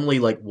crest normally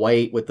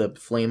white with the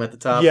flame at the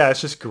top? Yeah,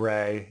 it's just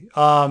gray.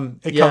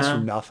 It comes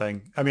from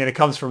nothing. I mean, it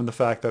comes from the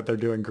fact that they're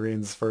doing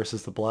greens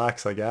versus the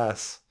blacks, I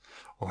guess,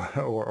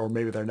 or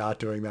maybe they're not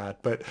doing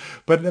that. But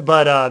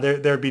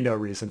there'd be no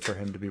reason for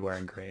him to be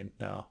wearing green.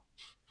 No,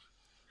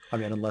 I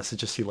mean, unless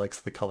it's just he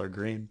likes the color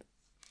green.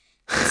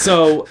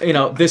 So,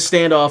 this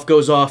standoff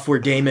goes off where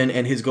Daemon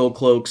and his gold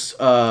cloaks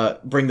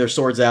bring their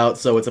swords out,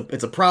 so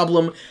it's a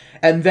problem.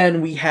 And then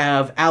we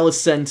have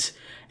Alicent,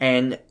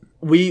 and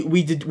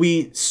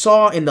we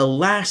saw in the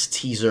last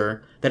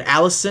teaser that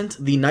Alicent,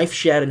 the knife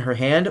she had in her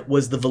hand,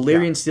 was the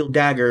Valyrian steel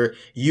dagger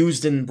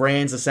used in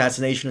Bran's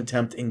assassination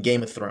attempt in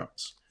Game of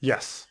Thrones.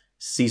 Yes.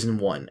 Season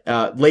 1.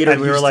 Later,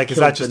 and we were like, is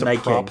that just a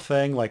prop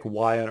thing? Like,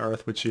 why on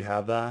earth would she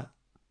have that?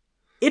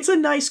 It's a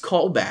nice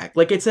callback.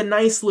 It's a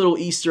nice little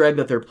Easter egg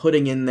that they're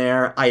putting in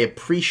there. I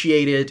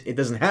appreciate it. It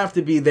doesn't have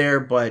to be there,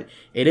 but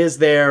it is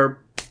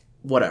there.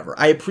 Whatever.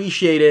 I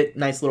appreciate it.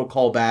 Nice little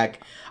callback.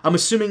 I'm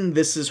assuming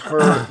this is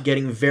her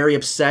getting very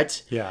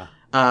upset. Yeah.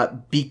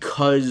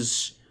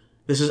 Because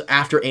this is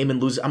after Aemon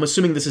loses. I'm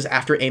assuming this is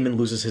after Aemon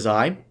loses his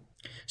eye.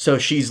 So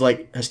she's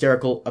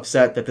hysterical,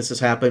 upset that this has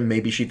happened.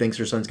 Maybe she thinks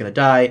her son's gonna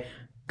die.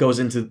 Goes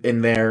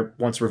in there,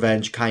 wants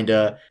revenge,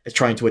 kinda is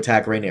trying to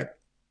attack Rhaenyra.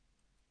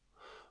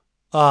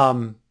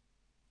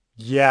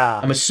 Yeah.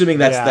 I'm assuming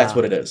that's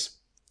what it is.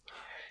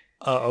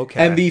 Oh,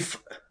 okay.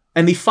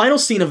 And the final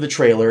scene of the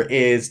trailer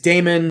is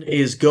Daemon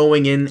is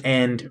going in,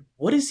 and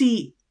who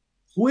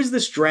is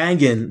this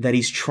dragon that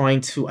he's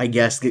trying to, I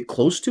guess, get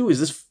close to? Is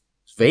this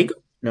Vhagar?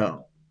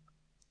 No.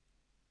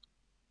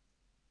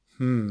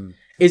 Hmm.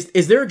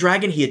 Is there a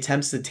dragon he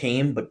attempts to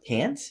tame but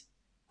can't?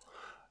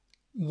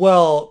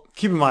 Well,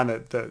 keep in mind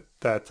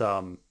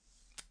that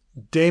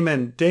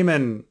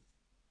Damon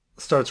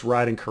starts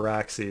riding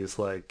Caraxes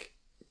like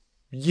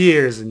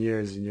years and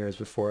years and years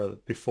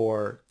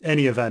before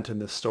any event in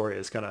this story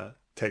is gonna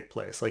take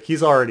place. Like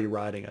he's already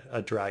riding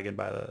a dragon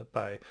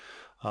by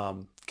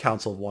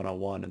Council of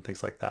 101 and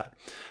things like that.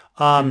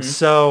 Mm-hmm.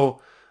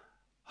 So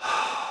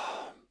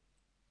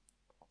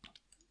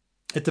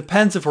it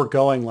depends if we're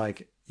going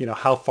like,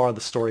 how far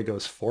the story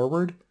goes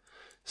forward.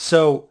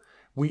 So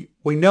we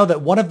know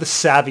that one of the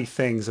savvy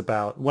things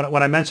about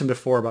when I mentioned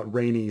before about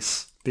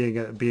Rhaenys being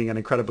an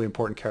incredibly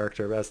important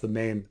character as the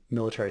main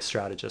military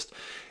strategist,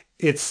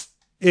 it's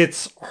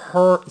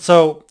her.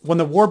 So when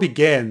the war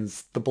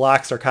begins, the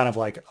Blacks are kind of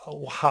like,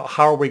 oh,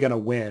 how are we going to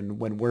win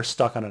when we're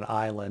stuck on an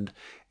island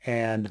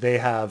and they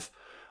have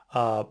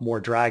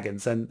more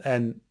dragons?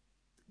 And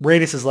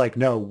Rhaenys is like,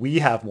 no, we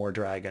have more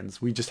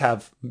dragons. We just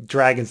have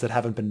dragons that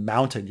haven't been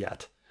mounted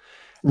yet.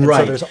 And so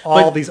Right. there's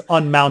all But these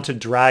unmounted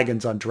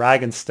dragons on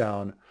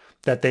Dragonstone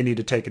that they need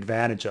to take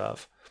advantage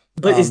of.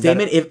 is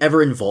Damon That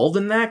ever involved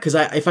in that? Because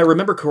if I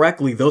remember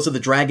correctly, those are the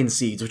dragon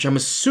seeds, which I'm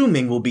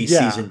assuming will be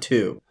Yeah, season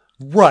two.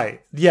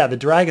 right. Yeah, the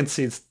dragon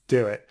seeds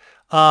do it.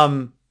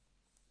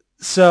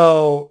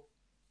 So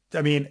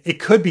I mean, it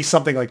could be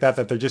something like that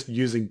they're just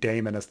using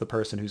Damon as the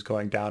person who's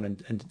going down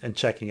and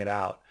checking it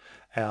out.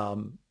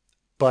 Um,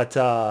 but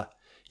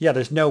yeah,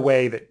 there's no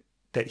way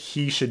that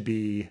he should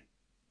be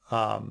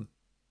um,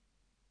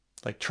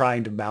 like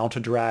trying to mount a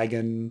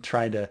dragon,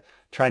 trying to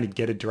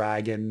get a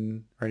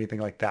dragon or anything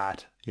like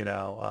that.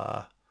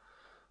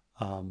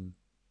 Um,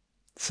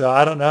 so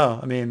I don't know.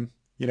 I mean,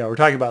 we're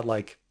talking about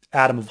like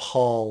Adam of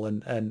Hull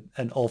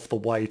and Ulf the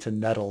White and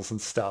Nettles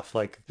and stuff.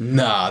 Like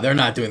Nah, they're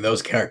not doing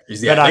those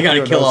characters they're yet. They not got to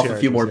doing kill those off a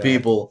few characters more yet.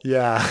 people.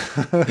 Yeah.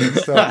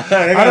 So They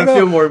I got don't a know.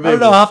 few more I don't know.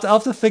 people. I'll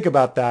have to think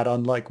about that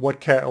on like what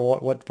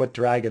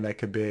dragon that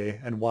could be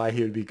and why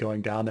he would be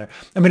going down there.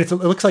 I mean, it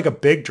looks like a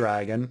big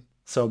dragon.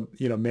 So,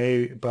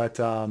 but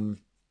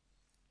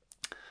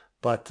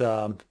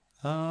I don't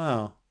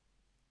know.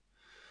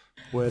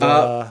 Would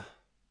Uh,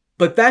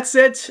 but that's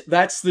it.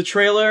 That's the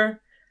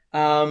trailer.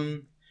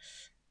 Um,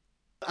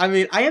 I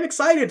mean, I am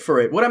excited for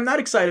it. What I'm not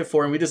excited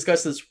for, and we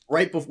discussed this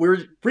right before, we were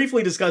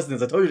briefly discussing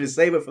this. I told you to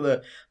save it for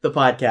the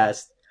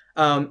podcast.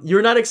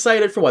 You're not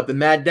excited for what? The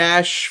mad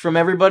dash from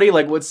everybody?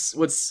 Like, what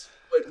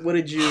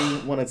did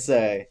you want to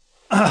say?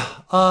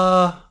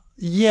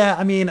 yeah,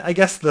 I mean, I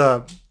guess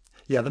the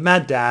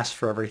mad dash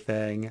for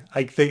everything.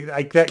 I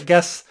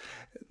guess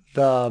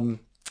the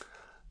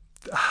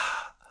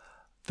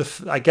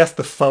I guess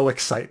the faux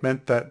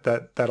excitement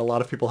that a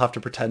lot of people have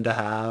to pretend to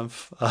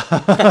have.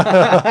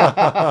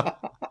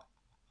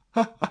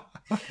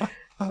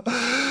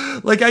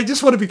 Like I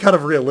just want to be kind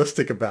of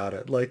realistic about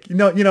it. Like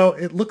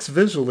it looks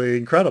visually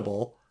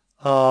incredible.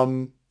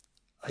 Um,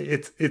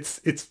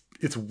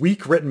 it's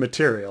weak written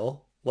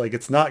material. Like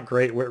it's not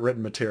great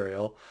written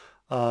material.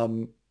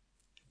 Um,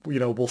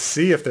 we'll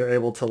see if they're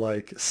able to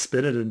like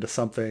spin it into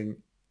something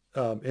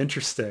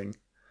interesting.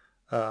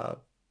 Uh,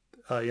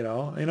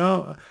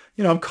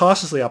 I'm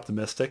cautiously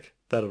optimistic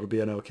that it'll be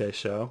an okay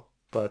show.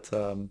 But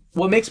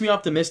What makes me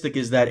optimistic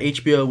is that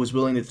HBO was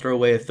willing to throw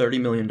away a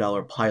 $30 million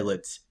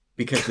pilot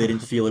because they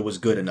didn't feel it was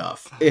good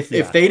enough. If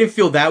yeah, they didn't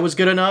feel that was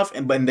good enough,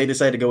 and when they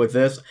decided to go with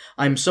this,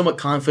 I'm somewhat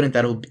confident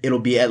that it'll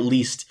be at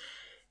least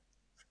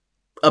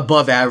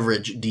above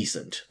average,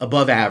 decent,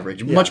 above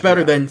average, much yeah,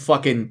 better yeah. than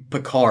fucking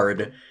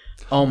Picard.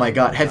 Oh my Oh my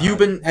god, God.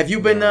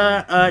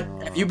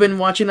 No. have you been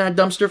watching that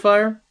dumpster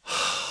fire?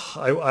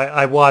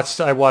 I watched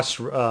Red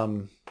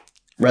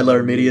Red Letter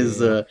Letter Media's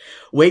Media.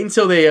 wait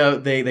until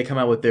they come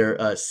out with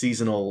their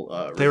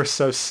seasonal They were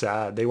so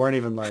sad. They weren't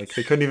even like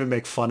they couldn't even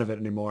make fun of it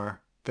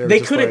anymore. They were They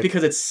just couldn't like,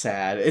 because it's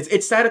sad.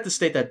 It's sad at the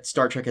state that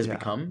Star Trek has yeah.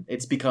 become.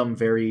 It's become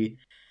very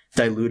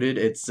diluted.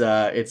 It's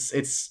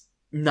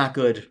not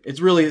good. It's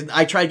really.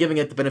 I tried giving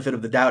it the benefit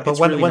of the doubt. But It's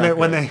really not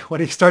good. when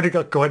he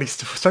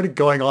started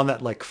going on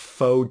that like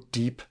faux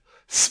deep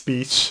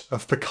speech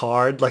of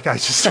Picard, like I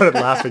just started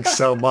laughing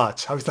so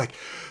much. I was like,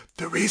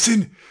 the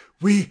reason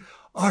we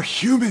are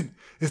human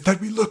is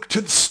that we look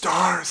to the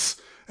stars,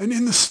 and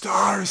in the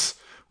stars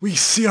we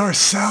see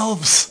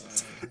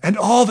ourselves and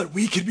all that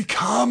we can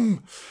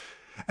become,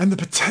 and the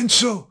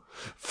potential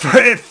for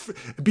it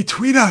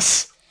between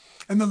us,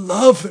 and the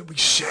love that we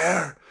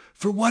share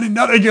for one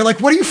another. And you're like,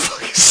 what are you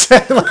fucking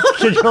saying?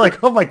 Like, you're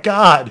like, oh my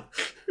God.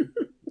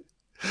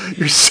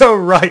 You're so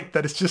right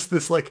that it's just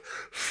this like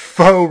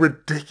faux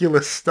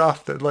ridiculous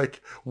stuff that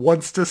like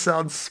wants to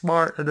sound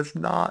smart and it's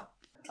not.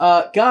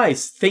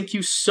 Guys, thank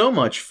you so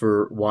much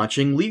for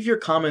watching. Leave your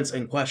comments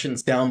and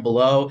questions down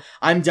below.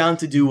 I'm down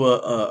to do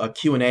a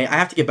Q&A. I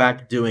have to get back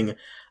to doing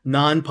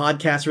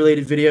non-podcast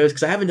related videos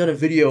because I haven't done a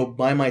video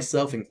by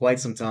myself in quite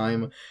some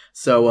time.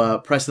 So,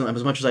 Preston,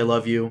 as much as I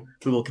love you,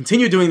 we will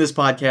continue doing this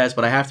podcast,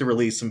 but I have to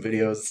release some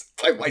videos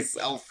by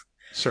myself.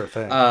 Sure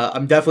thing.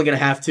 I'm definitely gonna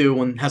have to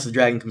when House of the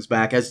Dragon comes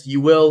back, as you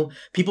will.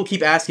 People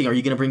keep asking, "Are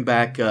you gonna bring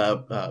back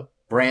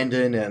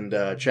Brandon and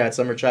Chad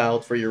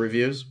Summerchild for your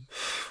reviews?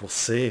 We'll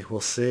see.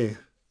 We'll see.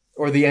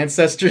 Or the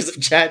ancestors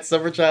of Chad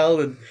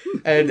Summerchild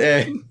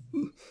and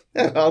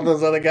all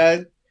those other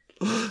guys?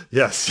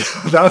 Yes,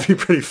 that would be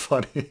pretty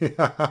funny.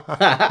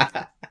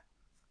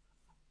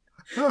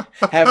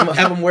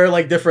 have them wear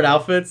like different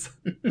outfits.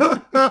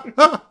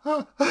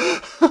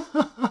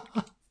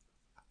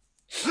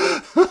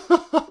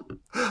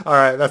 All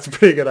right, that's a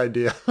pretty good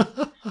idea.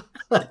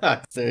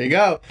 There you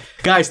go.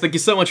 Guys, thank you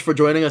so much for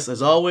joining us.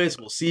 As always,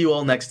 we'll see you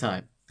all next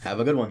time. Have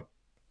a good one.